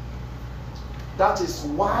 That is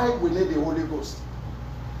why we need the Holy Ghost.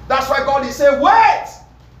 That's why God is saying, wait,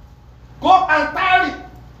 go and tarry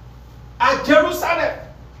at Jerusalem.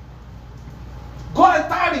 Go and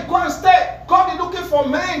tarry, go and stay. God is looking for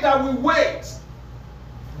men that will wait.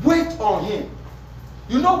 Wait on him.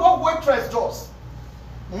 You know what waitress does?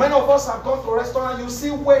 Many of us have gone to a restaurant, you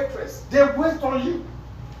see waitress. They wait on you.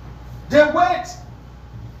 They wait.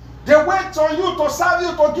 They wait on you to serve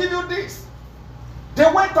you, to give you this.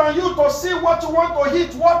 They wait on you to see what you want to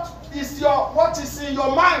eat, what is in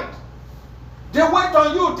your mind. They wait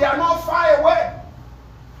on you. They are not far away.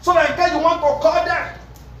 So that in case you want to call them,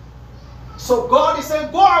 So God is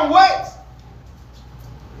saying, go and wait.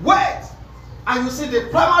 Wait. And you see the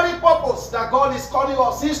primary purpose that God is calling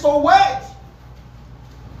us is to wait.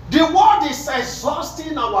 The word is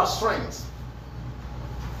exhausting our strength.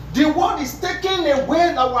 The word is taking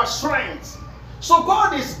away our strength. So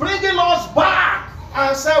God is bringing us back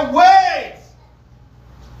and say, wait.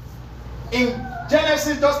 In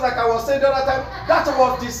Genesis, just like I was saying the other time, that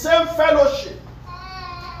was the same fellowship,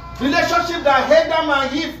 relationship that Adam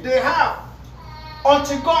and Eve they have,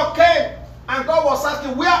 until God came and God was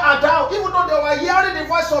asking, where are thou? Even though they were hearing the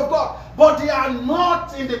voice of God, but they are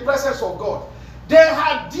not in the presence of God. They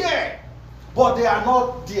are there, but they are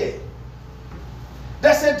not there.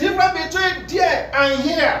 There's a difference between there and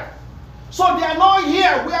here. So they are not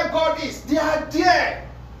here where God is. They are there.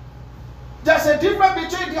 There's a difference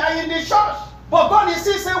between they are in the church. But God is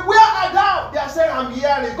still saying, where are thou? They are saying, I'm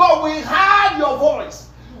hearing. God, we heard your voice,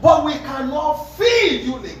 but we cannot feel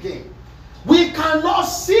you again. We cannot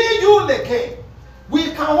see you again. We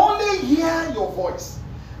can only hear your voice.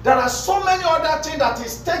 There are so many other things that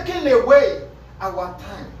is taking away our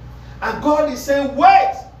time. And God is saying,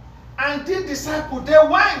 wait. And the disciples, they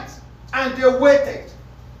went and they waited.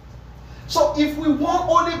 So if we want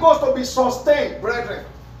Holy Ghost to be sustained, brethren,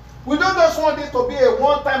 we don't just want this to be a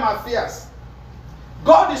one-time affair.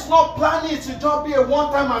 God is not planning it to just be a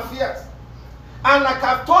one-time affair. And like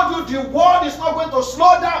I've told you, the world is not going to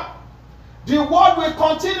slow down. The world will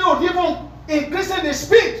continue even increasing the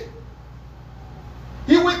speed.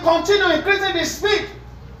 He will continue increasing the speed.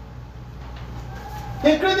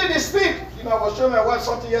 Increasing the speed. You know, I was showing my wife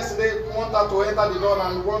something yesterday. We want her to enter the door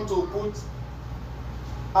and want to put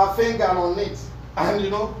her finger on it. And you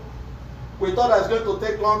know, we thought it was going to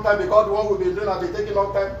take a long time because the one we've been doing has been taking a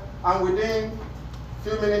long time. And within a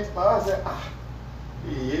few minutes, my wife said,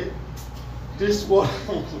 yeah, this one.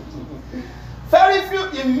 Very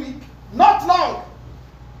few, not long.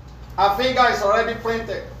 Her finger is already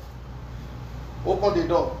printed. Open the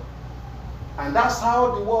door. And that's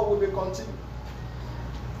how the war will be continued.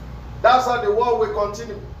 That's how the war will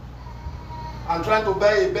continue. I'm trying to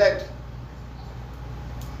buy a bed.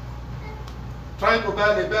 Trying to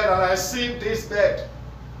buy a bed, and I see this bed.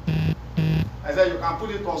 I said, you can put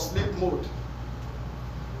it on sleep mode.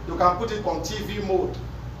 You can put it on TV mode.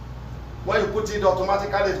 When you put it,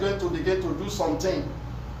 automatically it's going to begin to do something.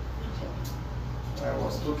 I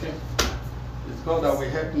was looking. It's God that will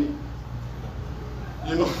help me.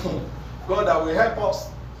 You know, God that will help us.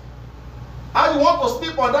 How you want to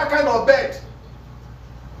sleep on that kind of bed,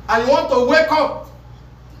 and you want to wake up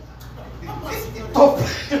to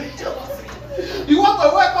pray. You want to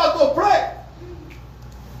wake up to pray.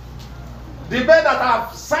 The bed that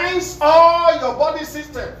have sensed all your body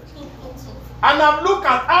system, and have looked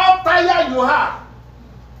at how tired you are,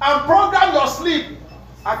 and program your sleep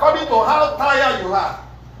according to how tired you are.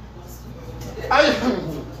 And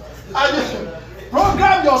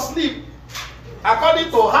program your sleep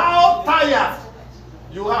according to how tired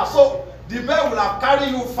you are. So the bed will have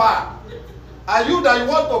carried you far. And you that you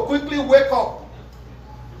want to quickly wake up,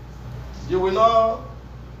 you will not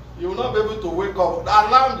be able to wake up. The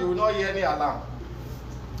alarm, you will not hear any alarm.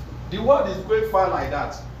 The world is going far like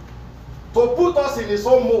that, to put us in his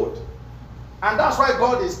own mode. And that's why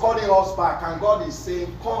God is calling us back, and God is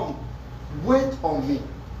saying, come, wait on me.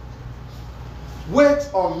 Wait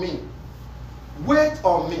on me. Wait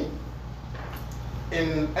on me.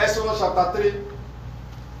 In Exodus chapter 3,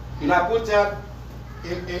 you know, I put here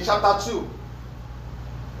in chapter 2.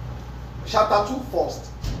 Chapter 2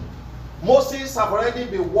 first. Moses have already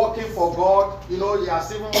been working for God. You know, he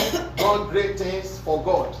has even done great things for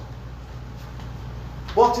God.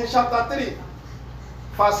 But in chapter 3,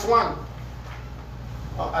 verse 1,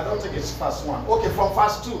 I don't think it's verse 1. Okay, from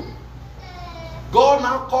verse 2. God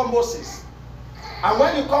now called Moses. And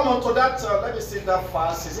when you come onto that, let me see that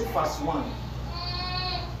verse. Is it verse 1?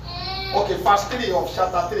 Okay, verse 3 of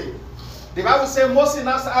chapter 3. The Bible says, Moses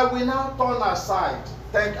now said, I will now turn aside.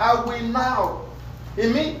 I will now.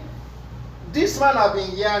 It means, this man have been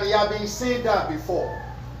here and he have been saying that before.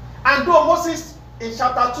 And though Moses in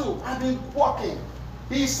chapter 2 had been walking,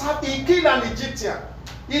 he killed an Egyptian.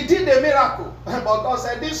 He did a miracle. But God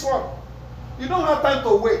said, this one, you don't have time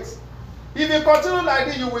to wait. If you continue like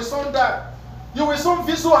this, you will soon die. You will soon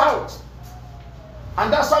fizzle out.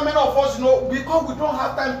 And that's why many of us, you know, because we don't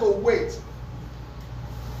have time to wait,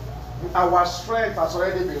 our strength has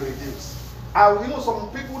already been reduced. And you know, some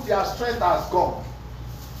people, their strength has gone.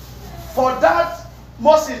 For that,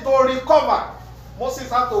 Moses to recover, Moses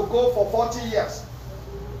had to go for 40 years.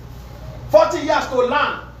 40 years to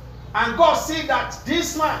learn. And God see that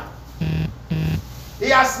this man, he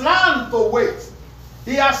has learned to wait.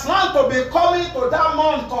 He has learned to be coming to that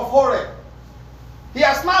month of Horeb. He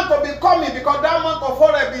has learned to be coming because that month of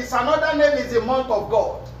Horeb is another name, is the month of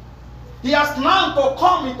God. He has learned to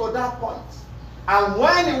come into that point. And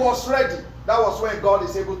when he was ready, that was when God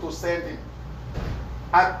is able to send him.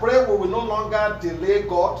 I pray we will no longer delay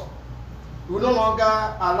God. We will no longer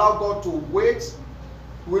allow God to wait.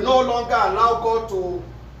 We will no longer allow God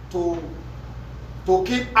to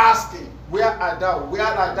keep asking, where art thou? Where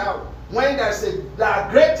art thou? When there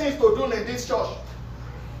are great things to do in this church.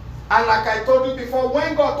 And like I told you before,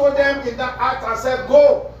 when God told them in that act and said,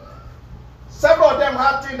 go, several of them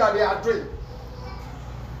had things that they are doing.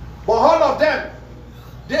 But all of them,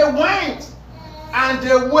 they went and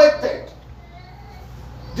they waited.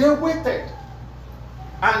 They waited.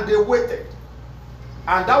 And they waited.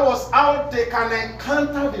 And that was how they can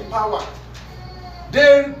encounter the power.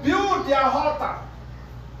 They built their altar.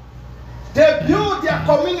 They built their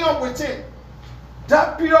communion with him.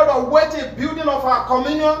 That period of waiting, building of our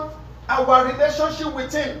communion, our relationship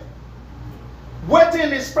with him. Waiting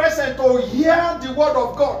in his presence to hear the word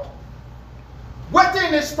of God. Waiting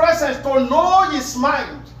in his presence to know his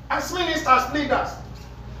mind. As ministers, leaders,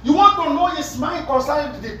 you want to know his mind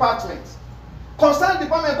concerning the department. Concerning the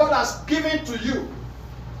department God has given to you.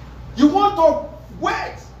 You want to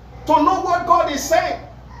wait to know what God is saying.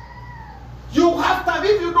 You have time.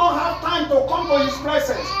 If you don't have time to come to his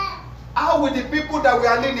presence, how will the people that we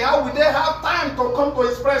are leading, how will they have time to come to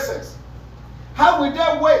his presence? How will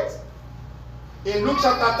they wait? In Luke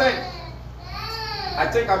chapter 10, I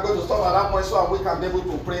think I'm going to stop at that point so that we can be able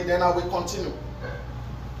to pray, then I will continue.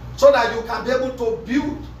 So that you can be able to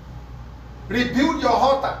rebuild your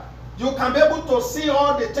altar. You can be able to see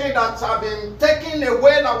all the things that have been taking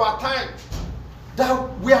away our time.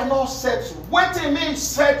 That we are not settled. Waiting means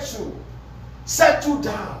settle. Settle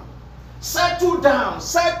down. Settle down.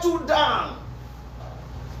 Settle down.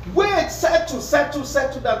 Wait, settle down.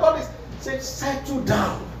 God is saying, settle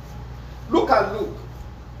down. Look at Luke.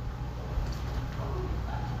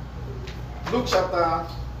 Luke chapter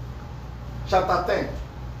 10.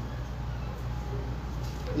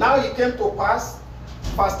 Now it came to pass,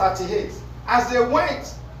 verse 38, as they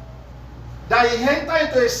went, that he entered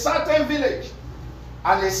into a certain village,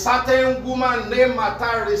 and a certain woman named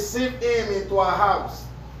Martha received him into her house.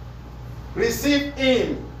 Received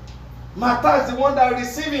him. Martha is the one that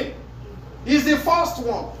received him. He's the first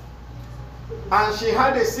one. And she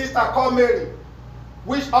had a sister called Mary,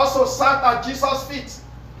 which also sat at Jesus' feet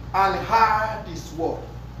and heard his word.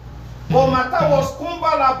 But Martha was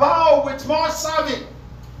cumbered about with more serving.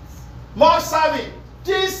 More serving.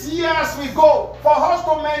 These years we go, for us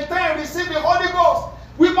to maintain, receive the Holy Ghost,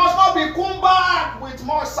 we must not be cumbered with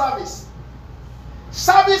more service.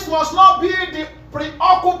 Service must not be the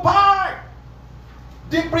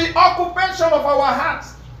preoccupation of our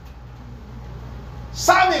hearts.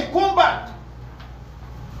 Serving, cumbered.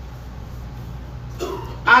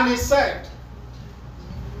 And he said,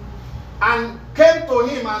 and came to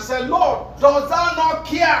him and said, Lord, dost thou not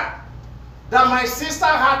care that my sister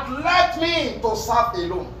had left me to serve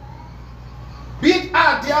alone? Bid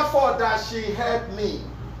her therefore that she help me.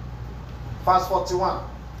 Verse 41.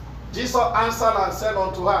 Jesus answered and said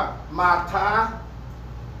unto her, Martha,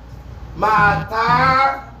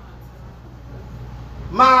 Martha,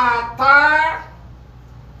 Martha,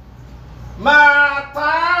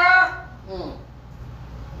 Martha,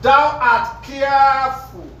 thou art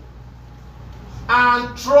careful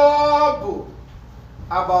and troubled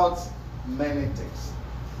about many things.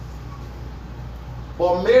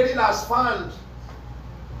 But Mary has found,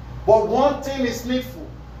 but one thing is needful.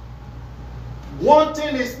 One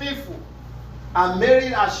thing is needful. And Mary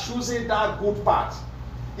has chosen that good part.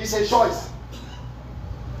 It's a choice.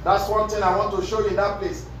 That's one thing I want to show you in that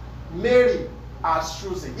place. Mary has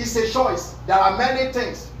chosen. It's a choice. There are many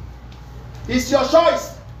things. It's your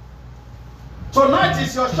choice. Tonight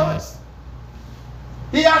is your choice.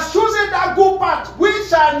 He has chosen that good part which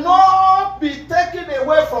shall not be taken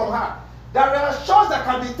away from her. There are choices that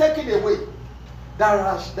can be taken away.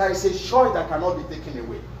 There is a choice that cannot be taken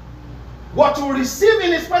away. What you receive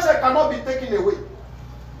in his presence cannot be taken away.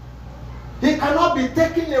 He cannot be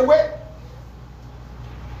taken away.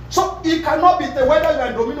 So it cannot be taken, whether you are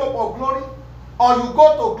in dominion of glory, or you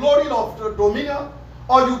go to glory of the dominion,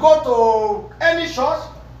 or you go to any church,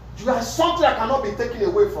 you have something that cannot be taken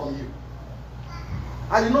away from you.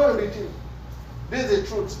 And you know everything. This is the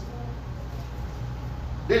truth.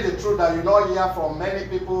 This is the truth that you not hear from many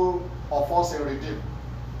people of us in Redeem.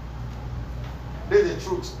 This is the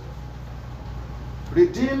truth.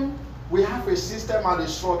 Redeem, we have a system and a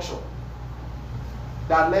structure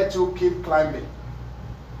that let you keep climbing.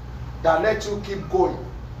 that let you keep going.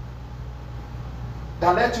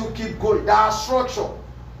 That let you keep going. That are structure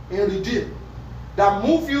in Redeem. That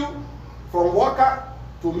move you from worker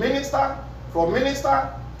to minister, from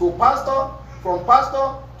minister to pastor, from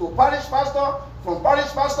pastor to parish pastor, from parish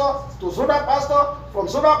pastor to zonal pastor, from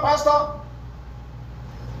zonal pastor.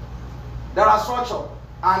 There are structure,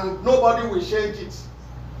 and nobody will change it.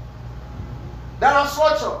 There are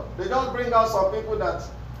structure. They just bring out some people that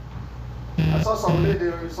I saw some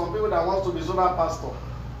people that want to be zonal pastor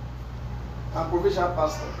and provincial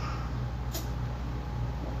pastor.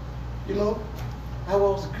 You know, I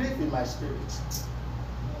was grieved in my spirit.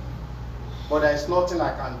 But there is nothing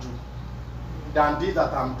I can do than this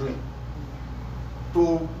that I'm doing.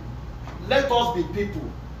 To let us be people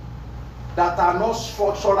that are not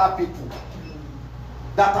structural people,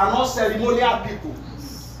 that are not ceremonial people.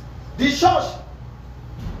 The church,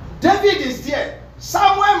 David is there.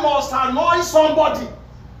 Samuel must annoy somebody.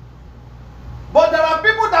 But there are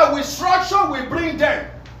people that with structure will bring them.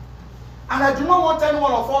 And I do not want any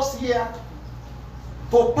one of us here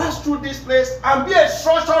to pass through this place and be a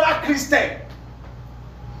structural Christian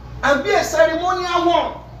and be a ceremonial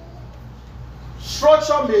one.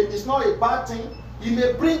 Structure is not a bad thing. It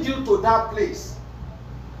may bring you to that place.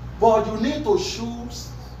 But you need to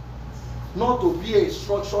choose not to be a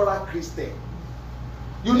structural Christian.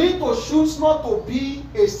 You need to choose not to be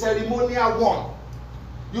a ceremonial one.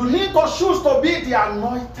 You need to choose to be the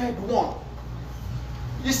anointed one.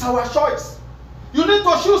 It's our choice. You need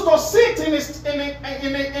to choose to sit in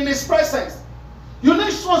his presence. You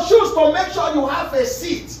need to choose to make sure you have a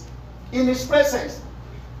seat in his presence.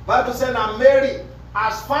 Bible says that Mary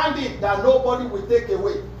has found it that nobody will take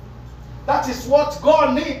away. That is what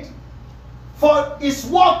God needs for his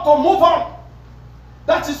work to move on.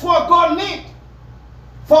 That is what God needs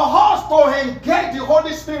for us to engage the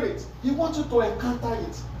Holy Spirit. He wants you to encounter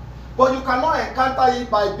it. But you cannot encounter it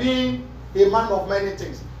by being a man of many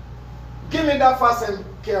things. Give me that first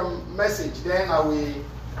message, then I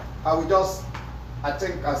will just, I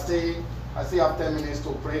think I still have 10 minutes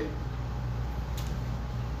to pray.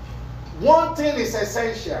 One thing is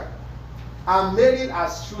essential, and Mary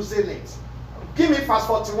has chosen it. Give me verse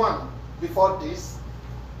 41 before this.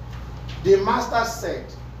 The master said,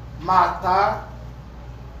 Martha,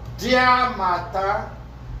 dear Martha,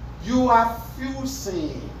 you are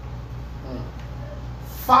fusing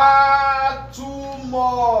far too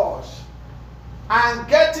much and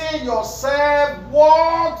getting yourself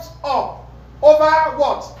worked up over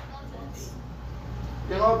what?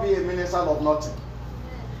 You not be a minister of nothing.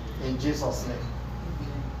 In Jesus' name.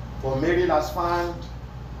 For Mary has found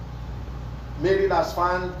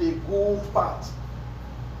the good part.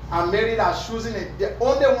 And Mary has chosen it. The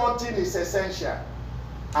only one thing is essential.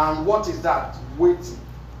 And what is that? Waiting.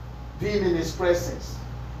 Being in his presence.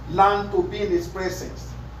 Learn to be in his presence.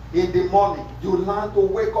 In the morning, you learn to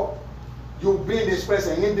wake up. You be in his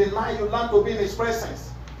presence. In the night, you learn to be in his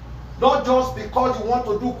presence. Not just because you want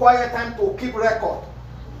to do quiet time to keep record.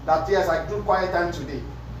 That yes, I do quiet time today.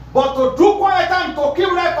 But to do quiet time to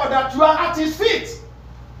keep record that you are at his feet.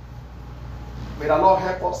 May the Lord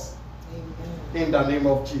help us. Amen. In the name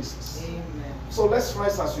of Jesus. Amen. So let's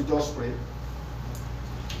rise as we just pray.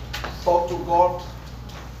 Talk to God.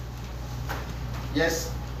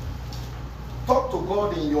 Yes. Talk to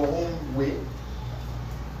God in your own way.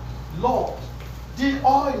 Lord, the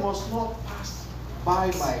oil must not pass by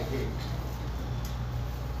my head.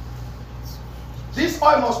 This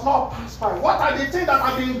oil must not pass by. What are the things that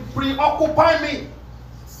have been preoccupying me?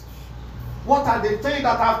 What are the things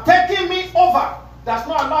that have taken me over? That's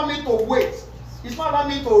not allowing me to wait. It's not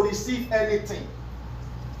allowing me to receive anything.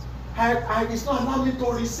 It's not allowing me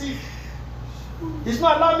to receive. It's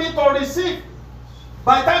not allowing me to receive.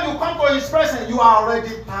 By the time you come to his presence, you are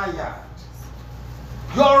already tired.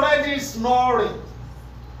 You're already snoring.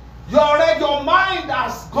 Your mind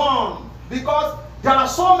has gone. Because there are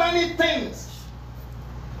so many things.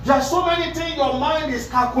 There are so many things your mind is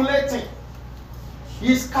calculating.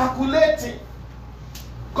 He's calculating.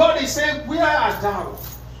 God is saying, where are thou?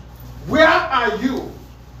 Where are you?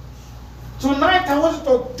 Tonight, I want you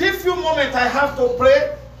to, this few moments I have to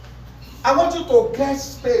pray, I want you to get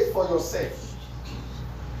space for yourself.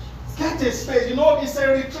 Get a space. You know, it's a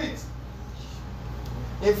retreat.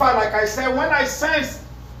 In fact, like I said, when I sense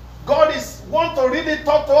God want to really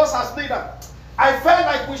talk to us as leaders, I felt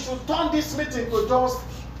like we should turn this meeting to just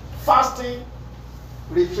fasting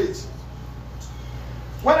retreat.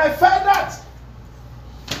 When I felt that,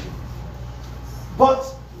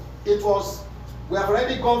 but it was, we have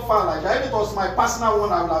already gone far. Like if it was my personal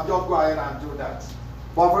one, I would have just go ahead and do that.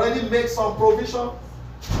 But I've already made some provision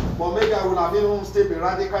But maybe I would have even still be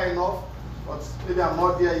radical enough. But maybe I'm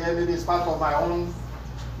not there yet. Maybe it's part of my own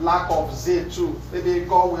lack of zeal too. Maybe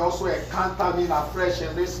God will also encounter me afresh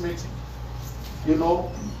in this meeting. You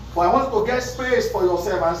know. But I want to get space for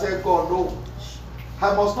yourself and say, God, no.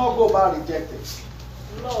 I must not go back rejected.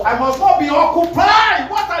 No. I must not be occupied.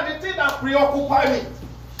 What are the things that preoccupy me?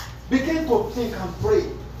 Begin to think and pray.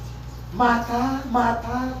 Matter.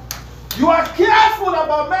 You are careful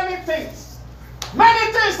about many things.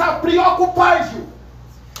 Many things have preoccupied you.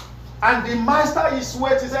 And the master is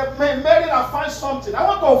waiting. He said, Mary, I find something. I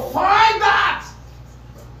want to find that.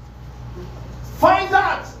 Find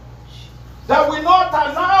that. That will not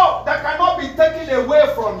allow, that cannot be taken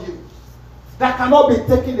away from you. That cannot be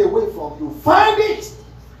taken away from you. Find it.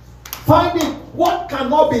 Find it. What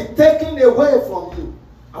cannot be taken away from you?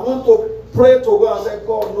 I want to pray to God and say,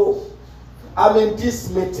 God, no. I'm in this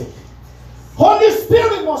meeting. Holy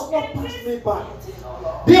Spirit must not pass me by.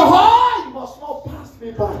 The oil must not pass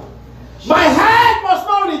me by. My head must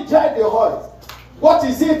not reject the oil. What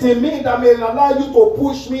is it in me that may allow you to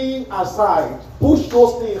push me aside? Push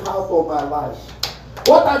those things out of my life.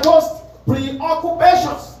 What are those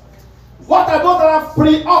preoccupations? What are those that have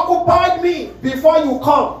preoccupied me before you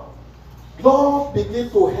come? Lord,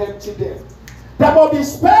 begin to empty them. There will be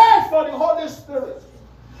space for the Holy Spirit.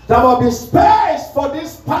 There will be space for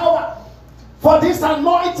this power, for this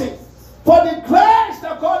anointing, for the grace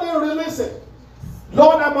that God is releasing.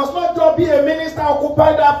 Lord, I must not just be a minister,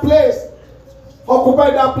 occupy that place.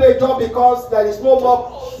 Occupy that place just because there is nobody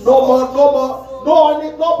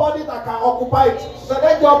that can occupy it. So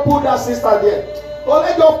let just put that sister there. Or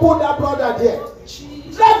let just put that brother there.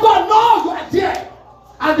 Let God know you are there.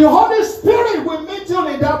 And the Holy Spirit will meet you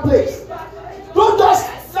in that place. Don't just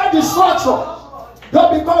let the structure.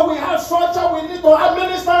 Just because we have structure, we need to have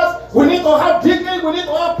ministers, we need to have deacons, we need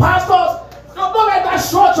to have pastors. Don't let that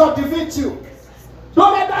structure defeat you.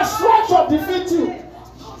 Don't let that structure defeat you.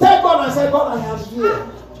 Tell God and say, God, I am here.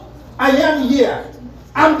 I am here.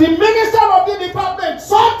 I'm the minister of the department.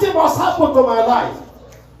 Something must happen to my life.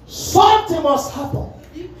 Something must happen.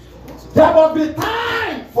 There must be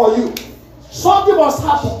time for you. Something must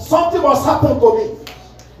happen. Something must happen to me.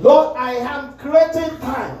 Lord, I am creating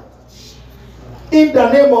time. In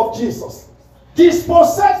the name of Jesus.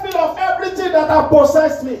 Dispossess me of everything that has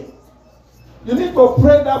possessed me. You need to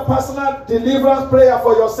pray that personal deliverance prayer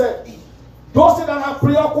for yourself. Those things that have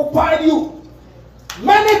preoccupied you.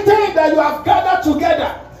 Many things that you have gathered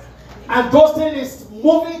together. And those things is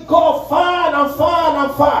moving God far and far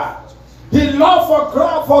and far. The love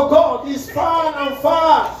for God is far and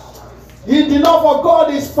far. The love for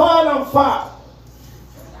God is far and far.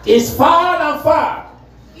 It's far and far.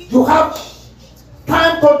 You have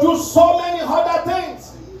time to do so many other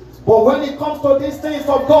things. But when it comes to these things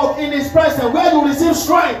of God in His presence, where you receive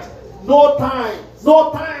strength, no time.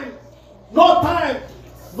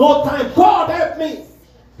 God, help me.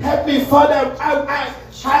 Help me, Father.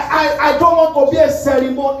 I don't want to be a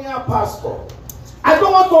ceremonial pastor. I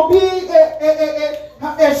don't want to be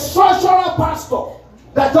a structural pastor.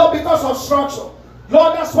 That's all because of structure.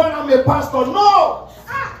 Lord, that's why I'm a pastor. No.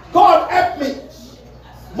 God, help me.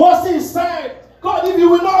 Moses said, God, if you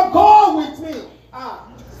will not go with me,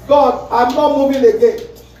 God, I'm not moving again.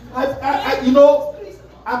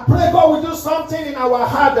 I pray God will do something in our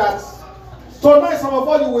heart that tonight some of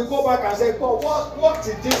us will go back and say, God, what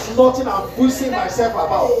is this nothing I'm pushing myself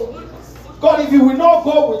about? God, if you will not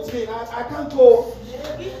go with me, I can't go.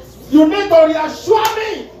 You need to reassure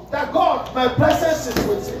me that God, my presence is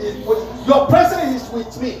with your presence is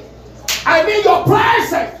with me. I need your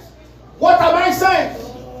presence. What am I saying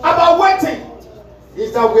about waiting?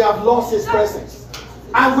 Is that we have lost His presence.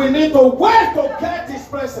 And we need to wait to get His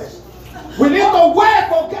presence. We need to wait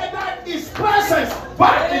to get His presence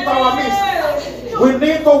back into our midst. We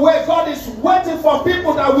need to wait. God is waiting for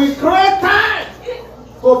people that will create time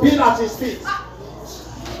to be at His feet.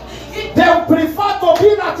 They prefer to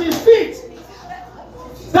be at His feet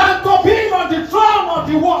than to be on the throne of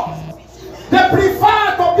the world. They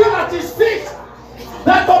prefer to be at His feet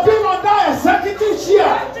than to be on that executive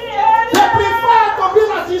chair. They prefer to be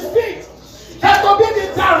at His feet than to be the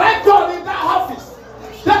director in that office.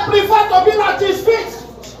 They prefer to be at His feet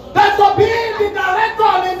than to be the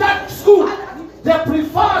director in that school. They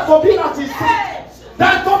prefer to be at His feet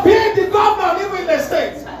than to be the governor even in the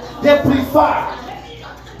state. They prefer.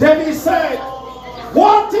 Then He said,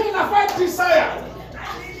 one thing have I desire.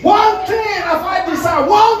 One thing have I desire.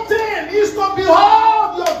 One thing is to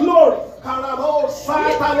behold your glory. Carabo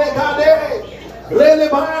Satalegade.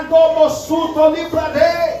 Relevando Mosuto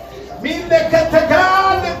Librade. Minde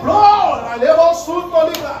Ketegale Bro. Alevo Suto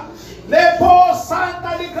Libra. Lepo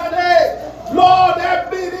Santa Lord,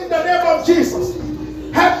 help me in the name of Jesus.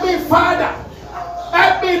 Help me, Father.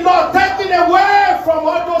 Help me, Lord. Take me away from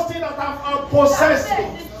all those things that have possessed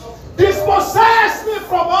me. Dispossess me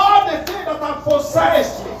from all the things that have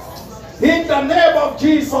possessed me. In the name of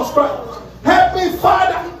Jesus Christ. Help me,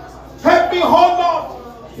 Father. Help me, hold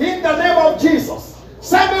on. In the name of Jesus.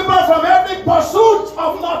 Save me from every pursuit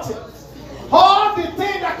of nothing. All the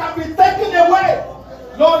things that can be taken away.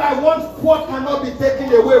 Lord, I want what cannot be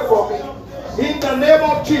taken away from me. In the name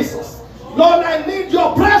of Jesus. Lord, I need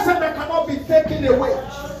your presence that cannot be taken away.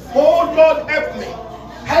 Oh, Lord, help me.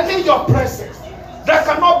 I need your presence that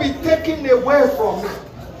cannot be taken away from me.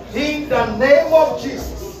 In the name of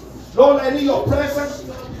Jesus. Lord, I need your presence.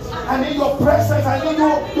 I need your presence. I need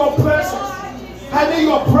your presence. I need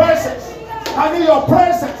your presence. I need your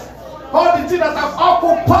presence. All the things that have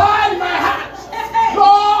occupied my heart.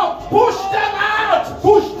 Lord, push them out.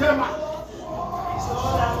 Push them out.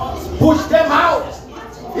 Push them out.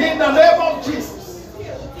 In the name of Jesus.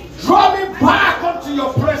 Draw me back unto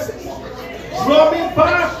your presence. Draw me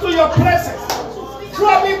back to your presence.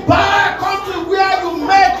 Draw me back unto where you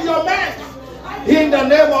make your man. In the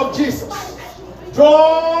name of Jesus.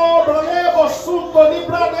 Draw bravo sunto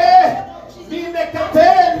librade.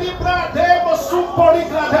 Binekate librade mosunto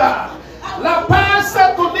librada. La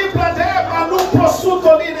passa tu librade malu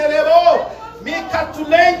prosuto liderebo.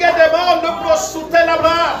 Mikatulenge de mal lu prosute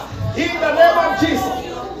labra. In the name of Jesus.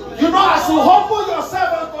 You know, as you humble yourself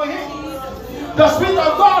unto him, the Spirit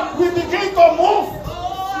of God will begin to move.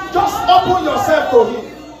 Just open yourself to him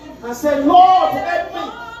and say, Lord, help me.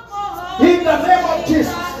 In the name of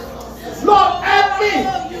Jesus. Lord, help me.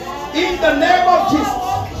 In the name of Jesus.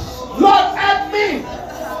 Lord, help me.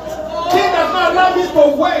 He does not allow me to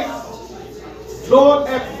wait. Lord,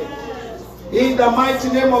 help me. In the mighty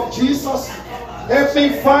name of Jesus. Help me,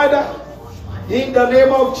 Father. In the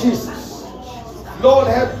name of Jesus. Lord,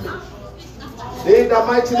 help me. In the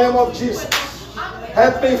mighty name of Jesus.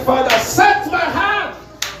 Help me, Father. Set my heart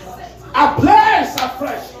ablaze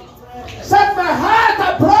afresh. Set my heart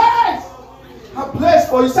ablaze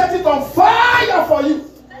for you. Set it on fire for you.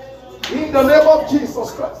 In the name of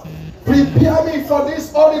Jesus Christ. Prepare me for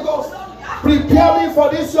this, Holy Ghost. Prepare me for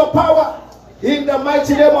this, your power. In the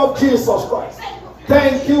mighty name of Jesus Christ.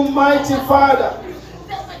 Thank you, mighty Father.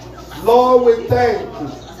 Lord, we thank you.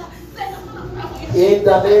 In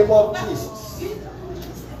the name of Jesus.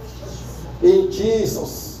 In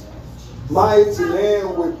Jesus' mighty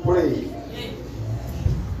name we pray.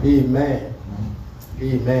 Amen.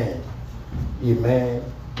 Amen. Amen.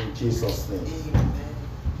 In Jesus' name.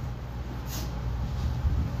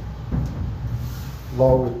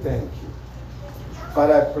 Lord, we thank you.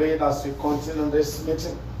 Father, I pray as we continue this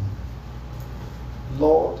meeting,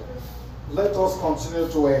 Lord, let us continue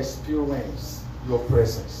to experience your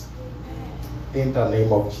presence in the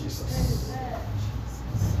name of Jesus.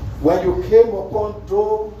 When you came upon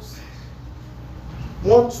those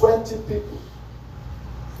 120 people,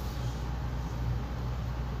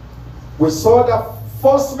 we saw the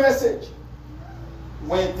first message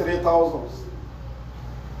went 3,000.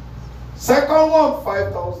 Second one,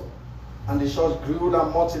 5,000. And the church grew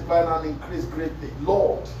and multiplied and increased greatly.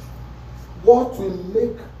 Lord, what will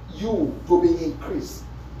make you to be increased?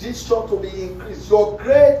 This church to be increased. Your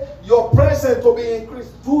presence to be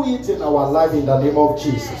increased. Do it in our life in the name of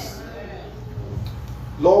Jesus.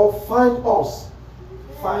 Lord, find us.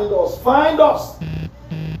 Find us. Find us.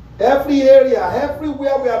 Every area,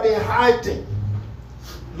 everywhere we have been hiding.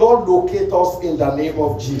 Lord, locate us in the name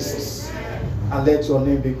of Jesus. And let your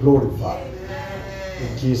name be glorified.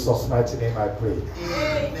 In Jesus' mighty name I pray.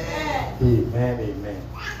 Amen. Amen. Amen.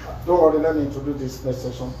 Don't worry, let me introduce this next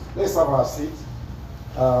session. Let's have our seat.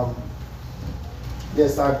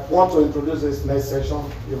 Yes, I want to introduce this next section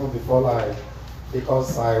even before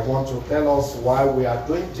because I want to tell us why we are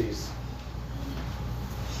doing this.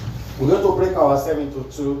 We're going to break ourselves into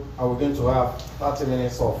two, and we're going to have 30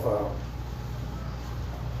 minutes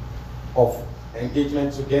of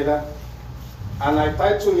engagement together. And I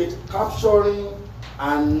titled it, Capturing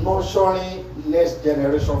and Nurturing Next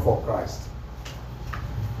Generation for Christ.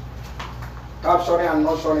 Capturing and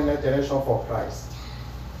nurturing next generation for Christ.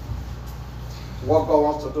 What God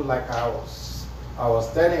wants to do, like I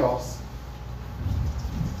was telling us,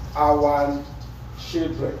 our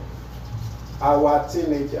children, our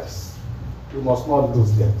teenagers, we must not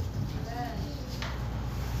lose them.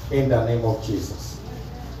 In the name of Jesus.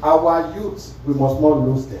 Our youth, we must not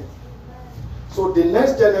lose them. So the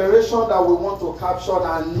next generation that we want to capture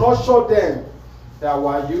and nurture them, they are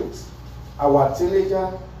our youth, our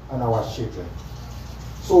teenager, and our children.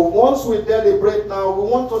 So once we deliberate now, we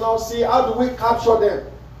want to now see how do we capture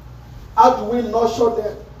them? How do we nurture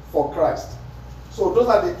them for Christ? So those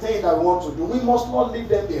are the things that we want to do. We must not leave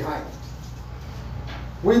them behind.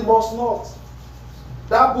 We must not.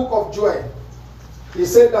 That book of Joel, he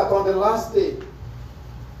said that on the last day,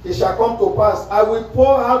 it shall come to pass, I will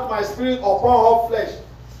pour out my spirit upon all flesh.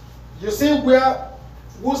 You see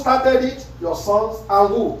who started it? Your sons and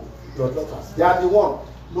who? Your daughters. They are the one.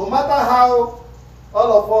 No matter how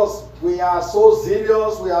all of us, we are so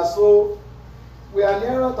zealous, we are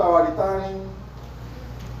nearer to our retiring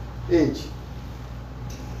age.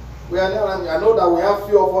 I know that we have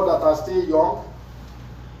few of us that are still young,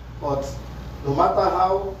 but no matter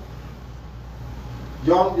how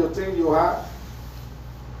young you think you are,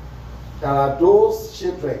 there are those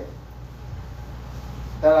children,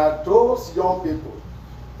 there are those young people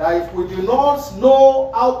that if we do not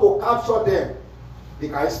know how to capture them, they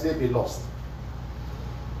can easily be lost.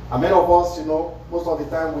 And many of us, most of the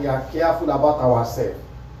time we are careful about ourselves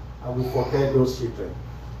and we forget those children.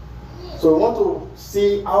 So we want to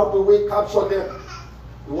see how do we capture them.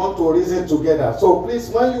 We want to reason together. So please,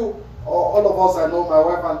 when all of us, I know my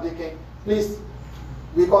wife and Deacon, please,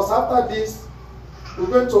 because after this, we're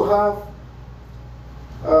going to have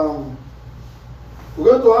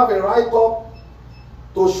a write-up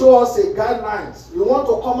to show us a guidelines. We want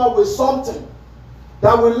to come up with something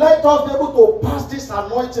that will let us be able to pass this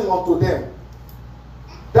anointing onto them.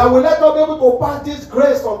 That will let us be able to pass this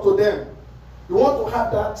grace onto them. We want to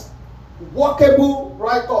have that workable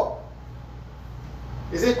write-up.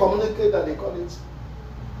 Is it communicate that they call it?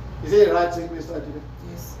 Is it right English?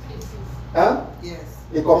 Yes. Huh? Yes.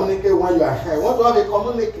 A communicate when you are here. We want to have a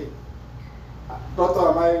communicate.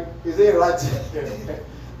 Doctor, is it right?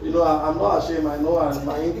 I'm not ashamed. I know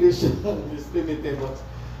my English is limited, but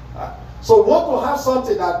so we want to have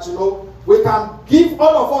something that we can give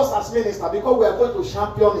all of us as ministers, because we are going to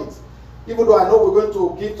champion it. Even though I know we're going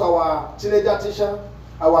to give to our teenager teacher,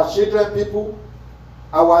 our children people,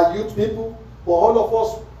 our youth people, but all of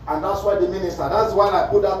us, and that's why the minister. That's why I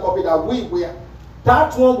put that copy that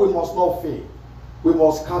that one we must not fail. We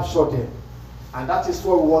must capture them. And that is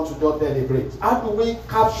what we want to just deliberate. How do we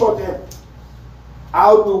capture them?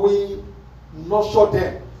 How do we nurture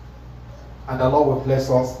them? And the Lord will bless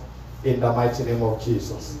us in the mighty name of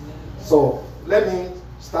Jesus. So let me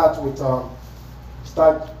start with Tony,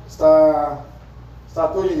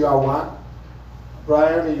 you are one.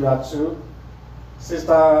 Brian, you are two.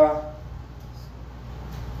 Sister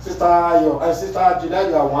Julia,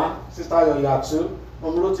 you are one. Sister Ayo, you are two.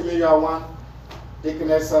 Momulotimi, you are one.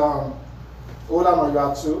 Deaconess Olano, you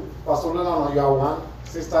are two. Pastor Olano, you are one.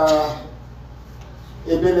 Sister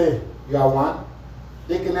Ebele, you are one.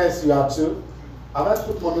 Deaconess, you are two. Have I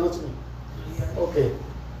put Momulotimi? Okay.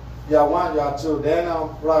 You are one, you are two. Then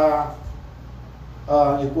Brother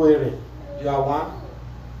Ikuere, you are one.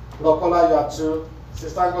 Rokola, you are two.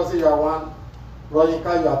 Sister Ngozi, you are one.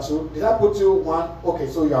 Royinka, you are two. Did I put you one? Okay,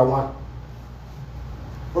 so you are one.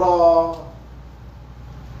 Bro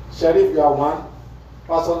Sheriff, you are one.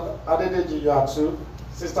 Pastor Adedeji, you are two.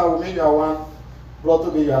 Sister Wumi, you are one. Bro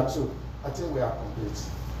Tobi, you are two. I think we are complete.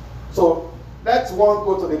 So let one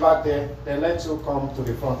go to the back there, then let you come to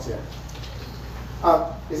the front here.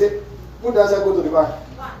 Is it who does I go to the back?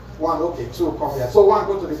 One, okay, two come here. So one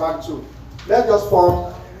go to the back, two. Let's just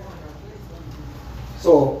form.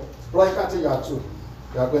 So Roy Kati, you are two.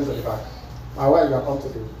 You are going to the back. My wife, you are come to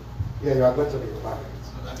the. Yeah, you are going to the back.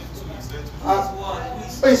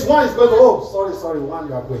 It's one is going to. Sorry, one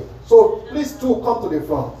you are going. So please two come to the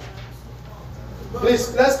front.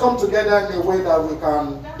 Please let's come together in a way that we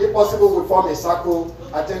can, if possible, we form a circle.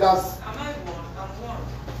 I think that's.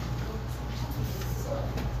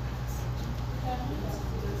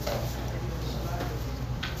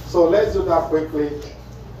 So let's do that quickly.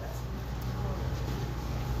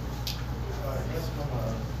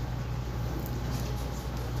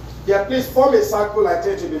 Yeah, please form a circle. I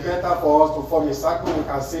think it will be better for us to form a circle. We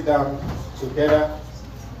can sit down together.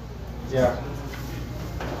 Yeah.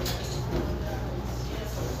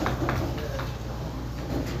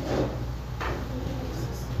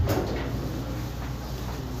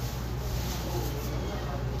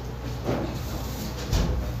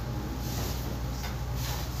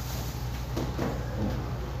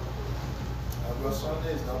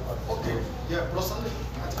 Sunday is not okay. Yeah, Bro Sunday.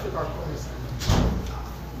 I think you can come inside.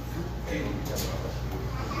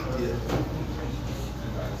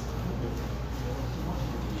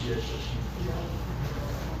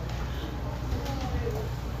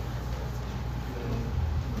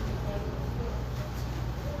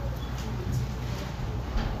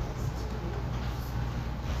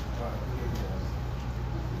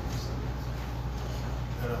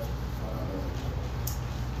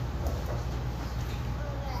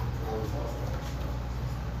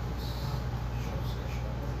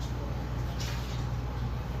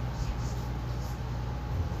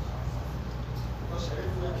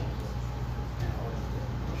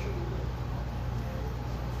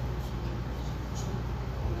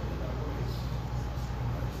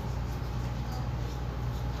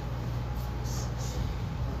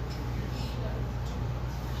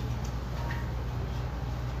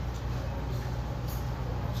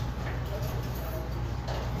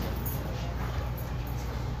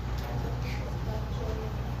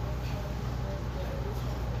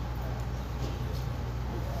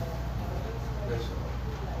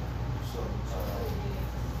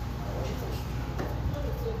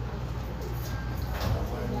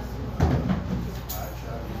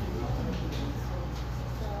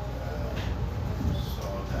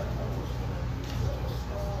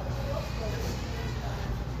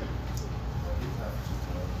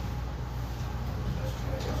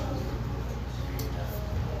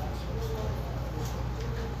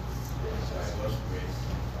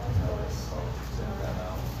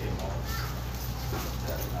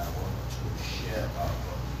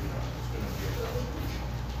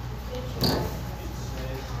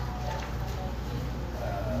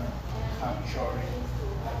 maturing,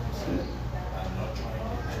 like you said, and nurturing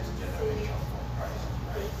the next generation for Christ,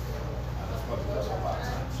 right? And of course, because of our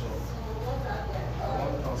time. So I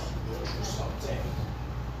want us to go through something,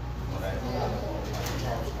 but I don't want to put my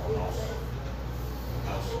thoughts on us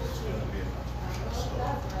because it's going to be a contribution. So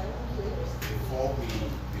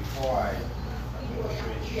before I'm going to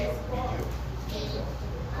show a short video.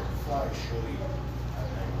 Before I show you, and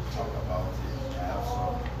then we'll talk about it, I have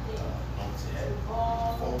some notes here.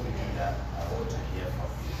 Before we do that, I want to hear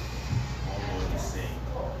from you what Lord is saying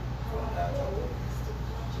from that topic.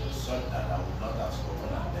 Such that I would not have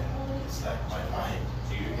spoken and then it's like my mind.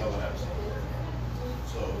 Do you get what I'm saying?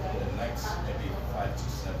 So in the next maybe 5 to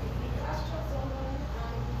 7 minutes,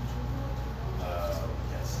 we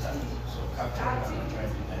can start. So capturing and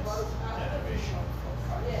nurturing the next generation from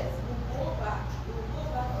Christ.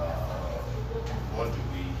 What do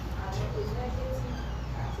we think?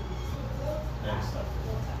 Let's start.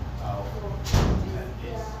 How can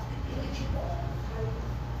this be reachable?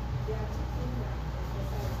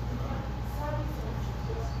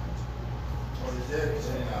 Or is there a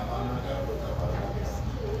reason I'm not going to talk about that?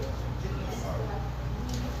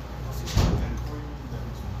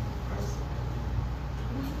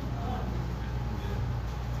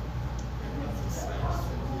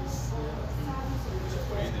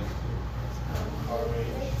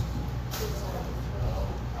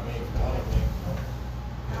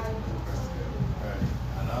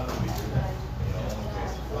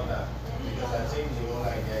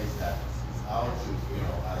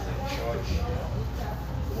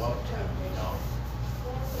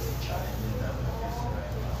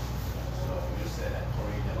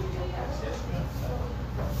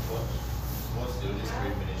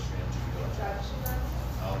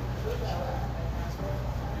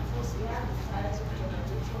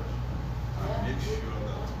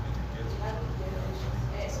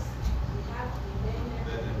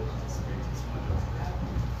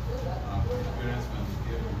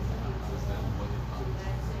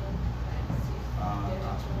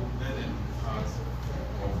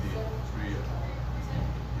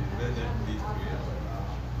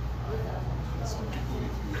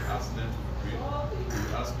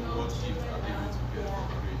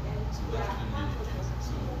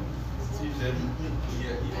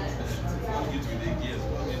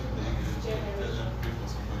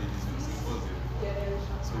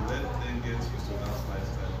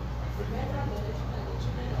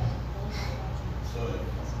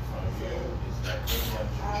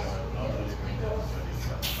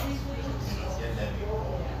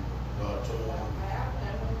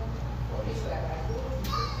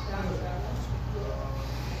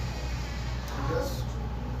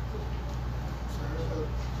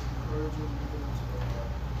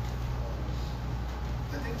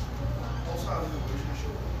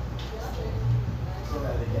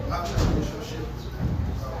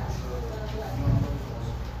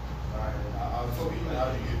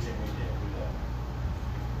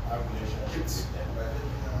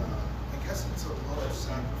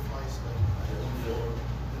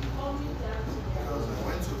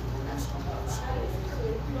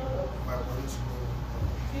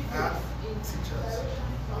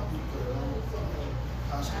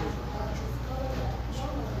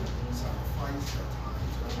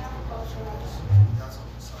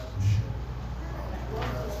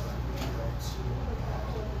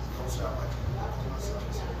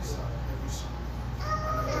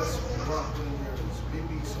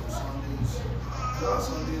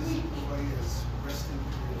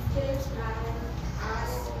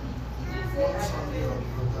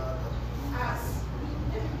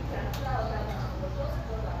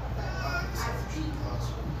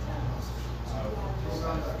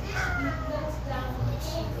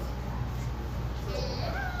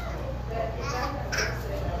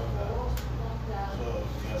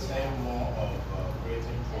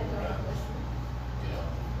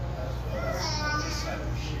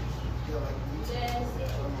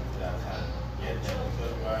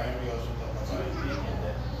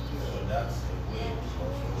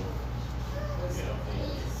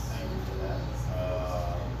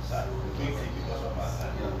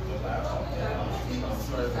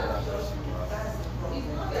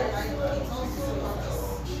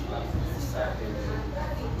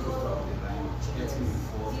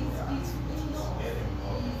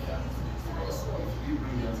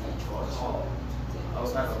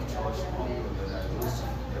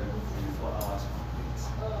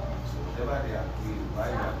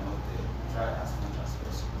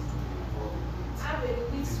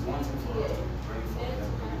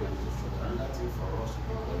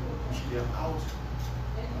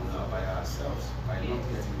 Out by ourselves, by not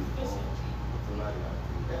getting involved whatever they are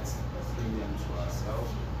doing, let's bring them to ourselves.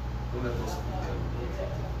 Don't let us put them.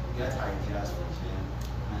 Get ideas from them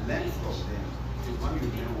and learn from them. Because when you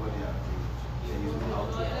know what they are doing, then you know how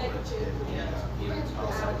to correct them when they are going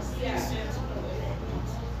outside the space.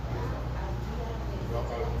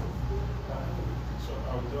 So I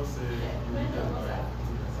would just say you need them by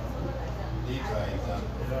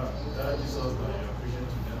example. Yeah, that Jesus that you are preaching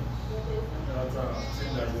to them, that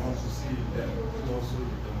thing that you want to see in them, you also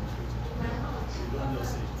demonstrate it to them. You don't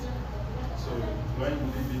just say it. So when you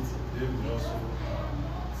leave it, they will also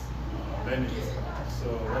learn it. So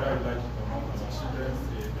whether you like it or not, our children,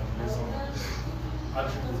 they can some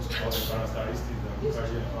attributes or the characteristics that we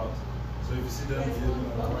carry about. So if you see them behaving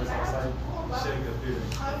otherwise outside, check the parents,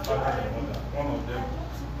 the father and mother. One of them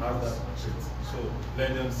has that trait. So let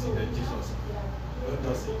them see the Jesus. Don't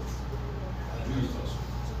just see it. And do it also.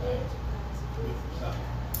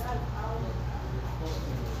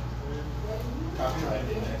 Capture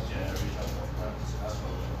the next generation of practice. That's what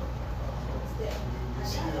we're talking about.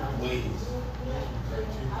 Ways.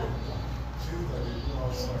 Things that they do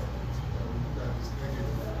outside, that we look at this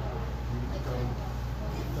negative, we can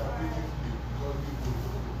interpret it because people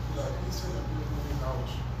feel like instead of people moving out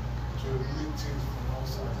to regulate things from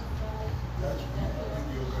outside, that we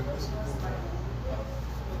be organizing program.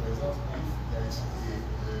 For example, if there is a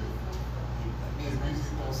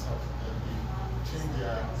music concert and they change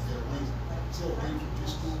their ways, instead of going to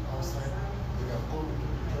disco outside, they can come into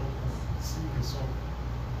the club and sing the song.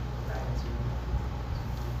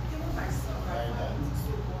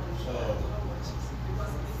 So,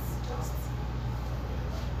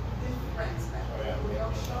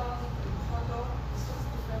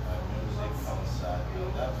 music concert,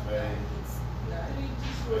 that's very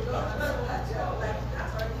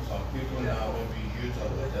some people now, maybe youth or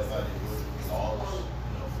whatever, they go to clubs,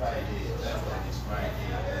 Friday, that's when it's Friday,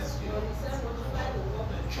 that's, the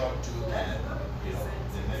church too can,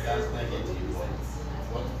 that's negative, but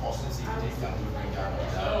what positivity can we bring out of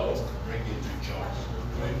that? Bring it to church,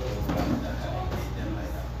 bring programs that can engage them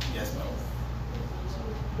like that. Yes, ma'am.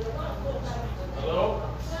 Hello?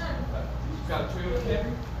 You got a trailer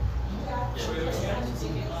camp?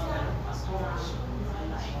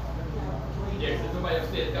 Yeah, because nobody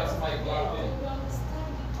upstairs got somebody blocked in.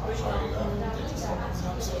 I'm sorry,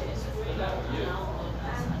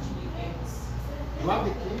 You have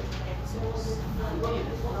the key?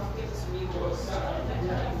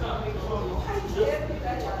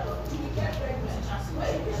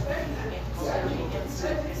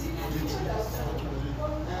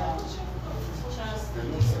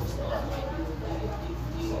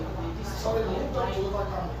 Sorry, you need to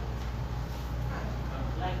overcome.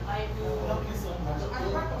 Like I do.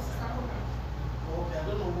 Okay, I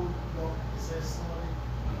don't know who says somebody.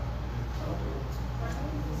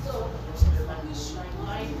 So,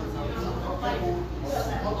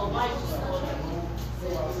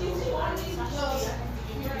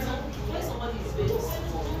 when somebody is very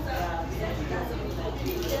small,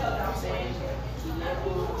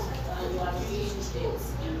 and you are doing things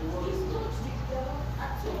in the world is good.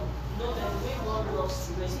 So, know that the way God loves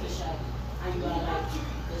you, especially, and you are like,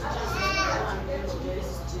 there's just one and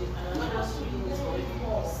Genesis 2, and another student is for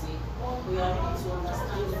Paul's sake. We are ready to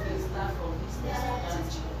understand the things start from business and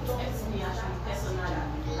it helps me actually personally.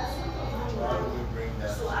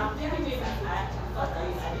 So I'm very maybe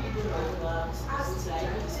I didn't do my until I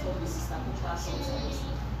really discovered this sister Pupa sometimes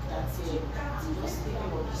that just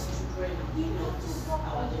thinking of these children, to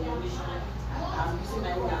our generation. I'm using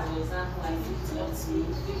my own as an example. I think it helps me.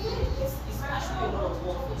 It's actually a lot of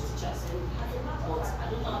work for teachers, but I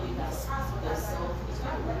don't know how they can speak themselves. It's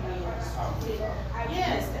not really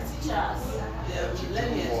yes, the teachers. Let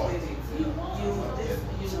me explain it.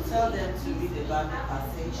 You tell them to read the Bible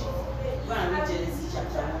passage. Go and read Genesis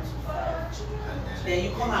chapter 1 to 5. Then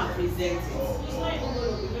you come and present it. It's not even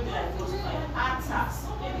going to be maybe like 4 to 5. Attacks,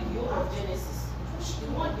 maybe the whole of Genesis.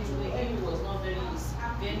 The one the way was not very hard.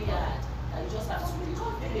 You just have to read.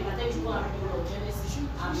 Maybe by the time you go and read the whole of Genesis,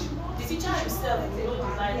 the teacher himself will know the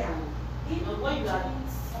Bible. When you are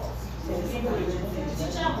the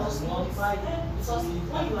teacher must know the Bible because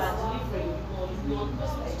when you are delivering, the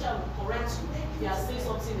teacher will correct you if you are saying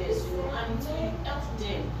something else, and it will help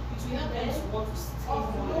them. It will help them to want to stay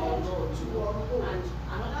more in the Lord, And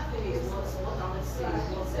another thing is what I want to say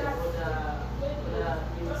is what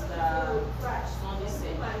Minister Sunday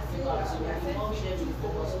said about involving them to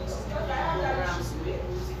focus on programs,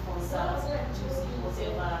 music concerts, music,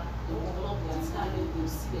 whatever. They will develop their talent, they will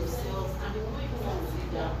see themselves, and they will even want to live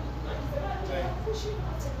their I have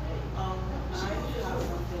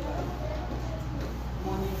something like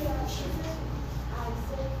money leadership.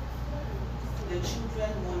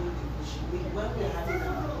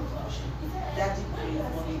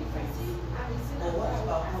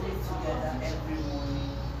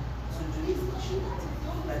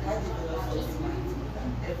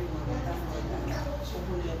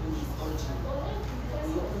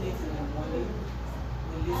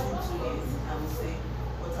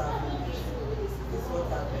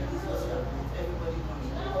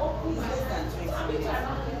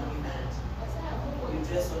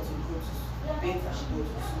 or to go to bed and go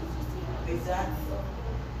to school. With that,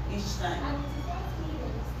 each time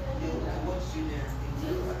they will watch you there and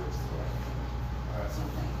things like that. Alright.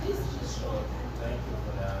 Thank you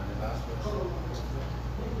for that. And the last question.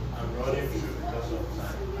 I'm running through because of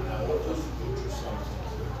time, and I want us to go through something.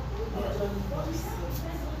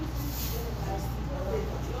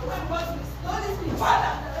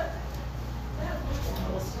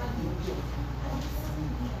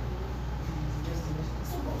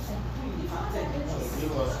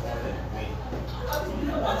 Give us one way.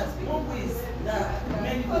 One way is that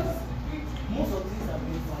many ways. Most of things are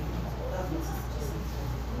being fine. That's what it's just.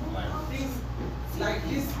 Things like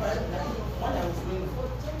this, when I was going,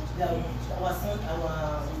 our son,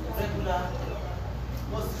 our regular,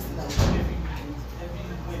 what's this thing that we do every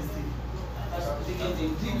Wednesday? They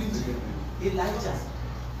give Elijah,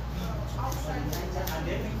 and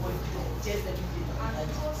everybody just every day.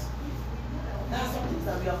 That's some things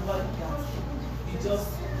that we have learned that we just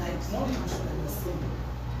like not even sure that we're saying.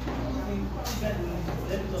 I mean,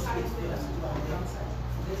 let me just wait for us to do our things.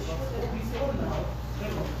 Before now,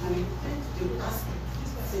 when we're going, they will ask me to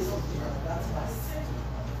say something about that verse.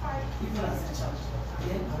 Even as a child,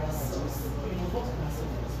 then ourselves, we must work on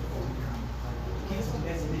ourselves first before we can give to the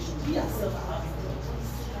next generation. We ourselves are having problems.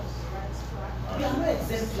 We are not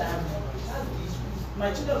exemplary. That's the issue. My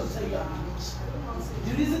children will tell you I'm rich.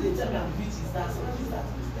 The reason they tell me I'm rich is that,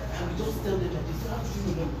 and we just tell them that they have to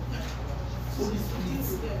know. So the Spirit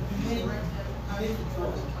relate to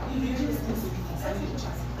God. He reveals things to you concerning the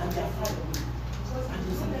child, and they are far away. And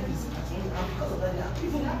they sometimes is at home, and because of that, they are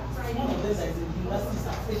even one of them that is in the university is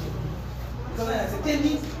afraid of me. Because when I say, tell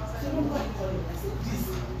me what you call it. I say, this,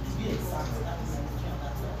 to be exact, that is my and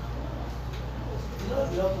that one. The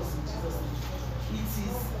Lord will help us in Jesus' name. It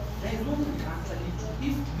is, there is nothing we can actually do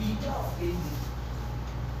if we are failing.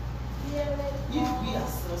 If we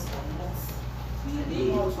ourselves are not,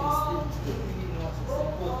 we know how to explain, we really know how to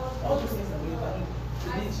explain, but all those things that we value, the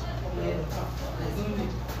need from the head of camp, there's no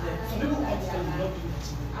need. Some people come to tell you not doing the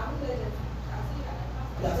children.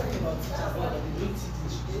 We are talking about teachers, not that they don't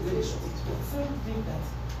teach the way they should teach, but some think that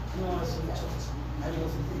no one should in church. I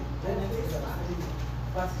was in the Bennett is a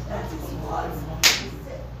but that is not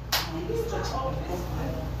this church.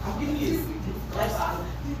 I'm giving you a lifestyle,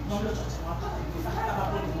 not the church. If I have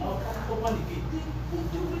a problem, open the gate.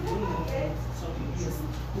 Sorry, yes.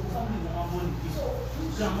 Who family no one money give.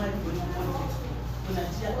 Grandma everybody no money give. In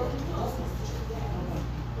Nigeria, the hospital no money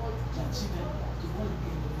give. Their children, the money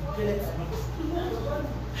give. The parents are not.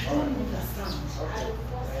 I don't understand.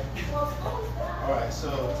 Alright, so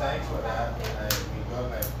thanks for that. We got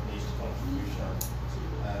like each contribution.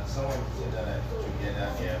 Someone said that together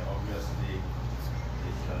here, obviously,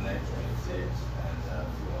 it connects with it. And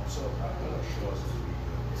so I'm going to show us the video.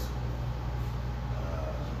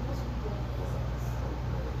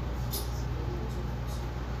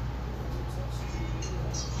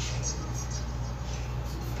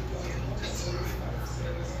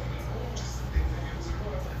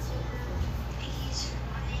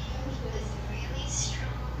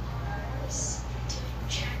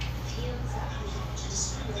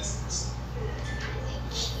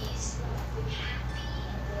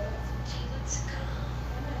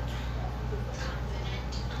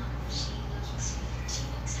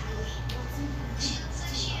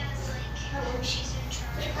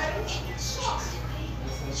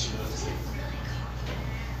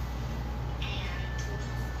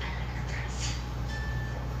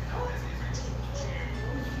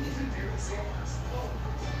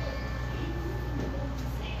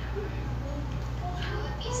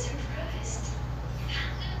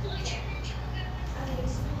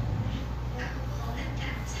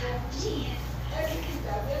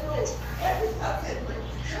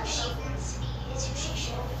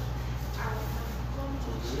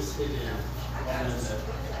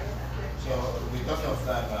 So because of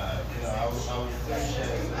that, I will share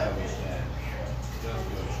so that we can just go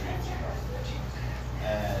through it.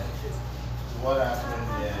 And what happened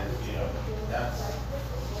there, that's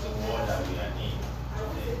the world that we are in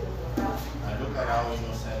today. And look at how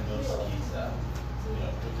innocent those kids are.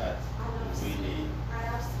 Look at the way they,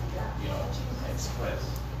 express,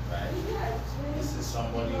 right? This is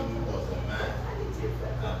somebody who was a man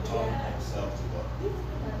and turned himself to God.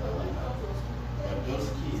 But those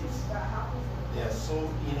kids, they are so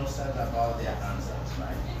innocent about their answers,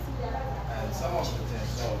 right? And some of the things,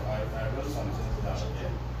 so I wrote some things down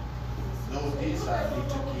here. Though these are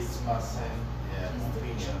little kids passing their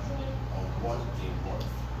opinion on what they want,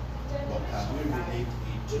 but can we relate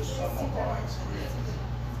it to some of our experience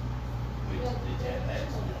with the Gen X,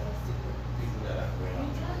 people that are going on?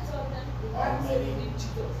 How many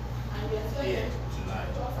here tonight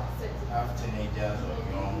have teenagers or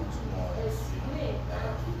young ones, that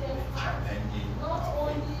have been challenging our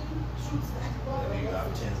faith. Maybe you have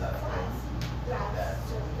things at home that,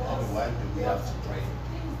 mommy, why do we have to pray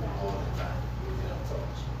all the time?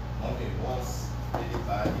 Mommy, once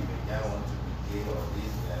anybody, if a guy wants to be gay or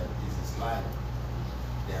this is life,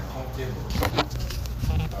 they are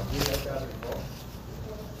comfortable.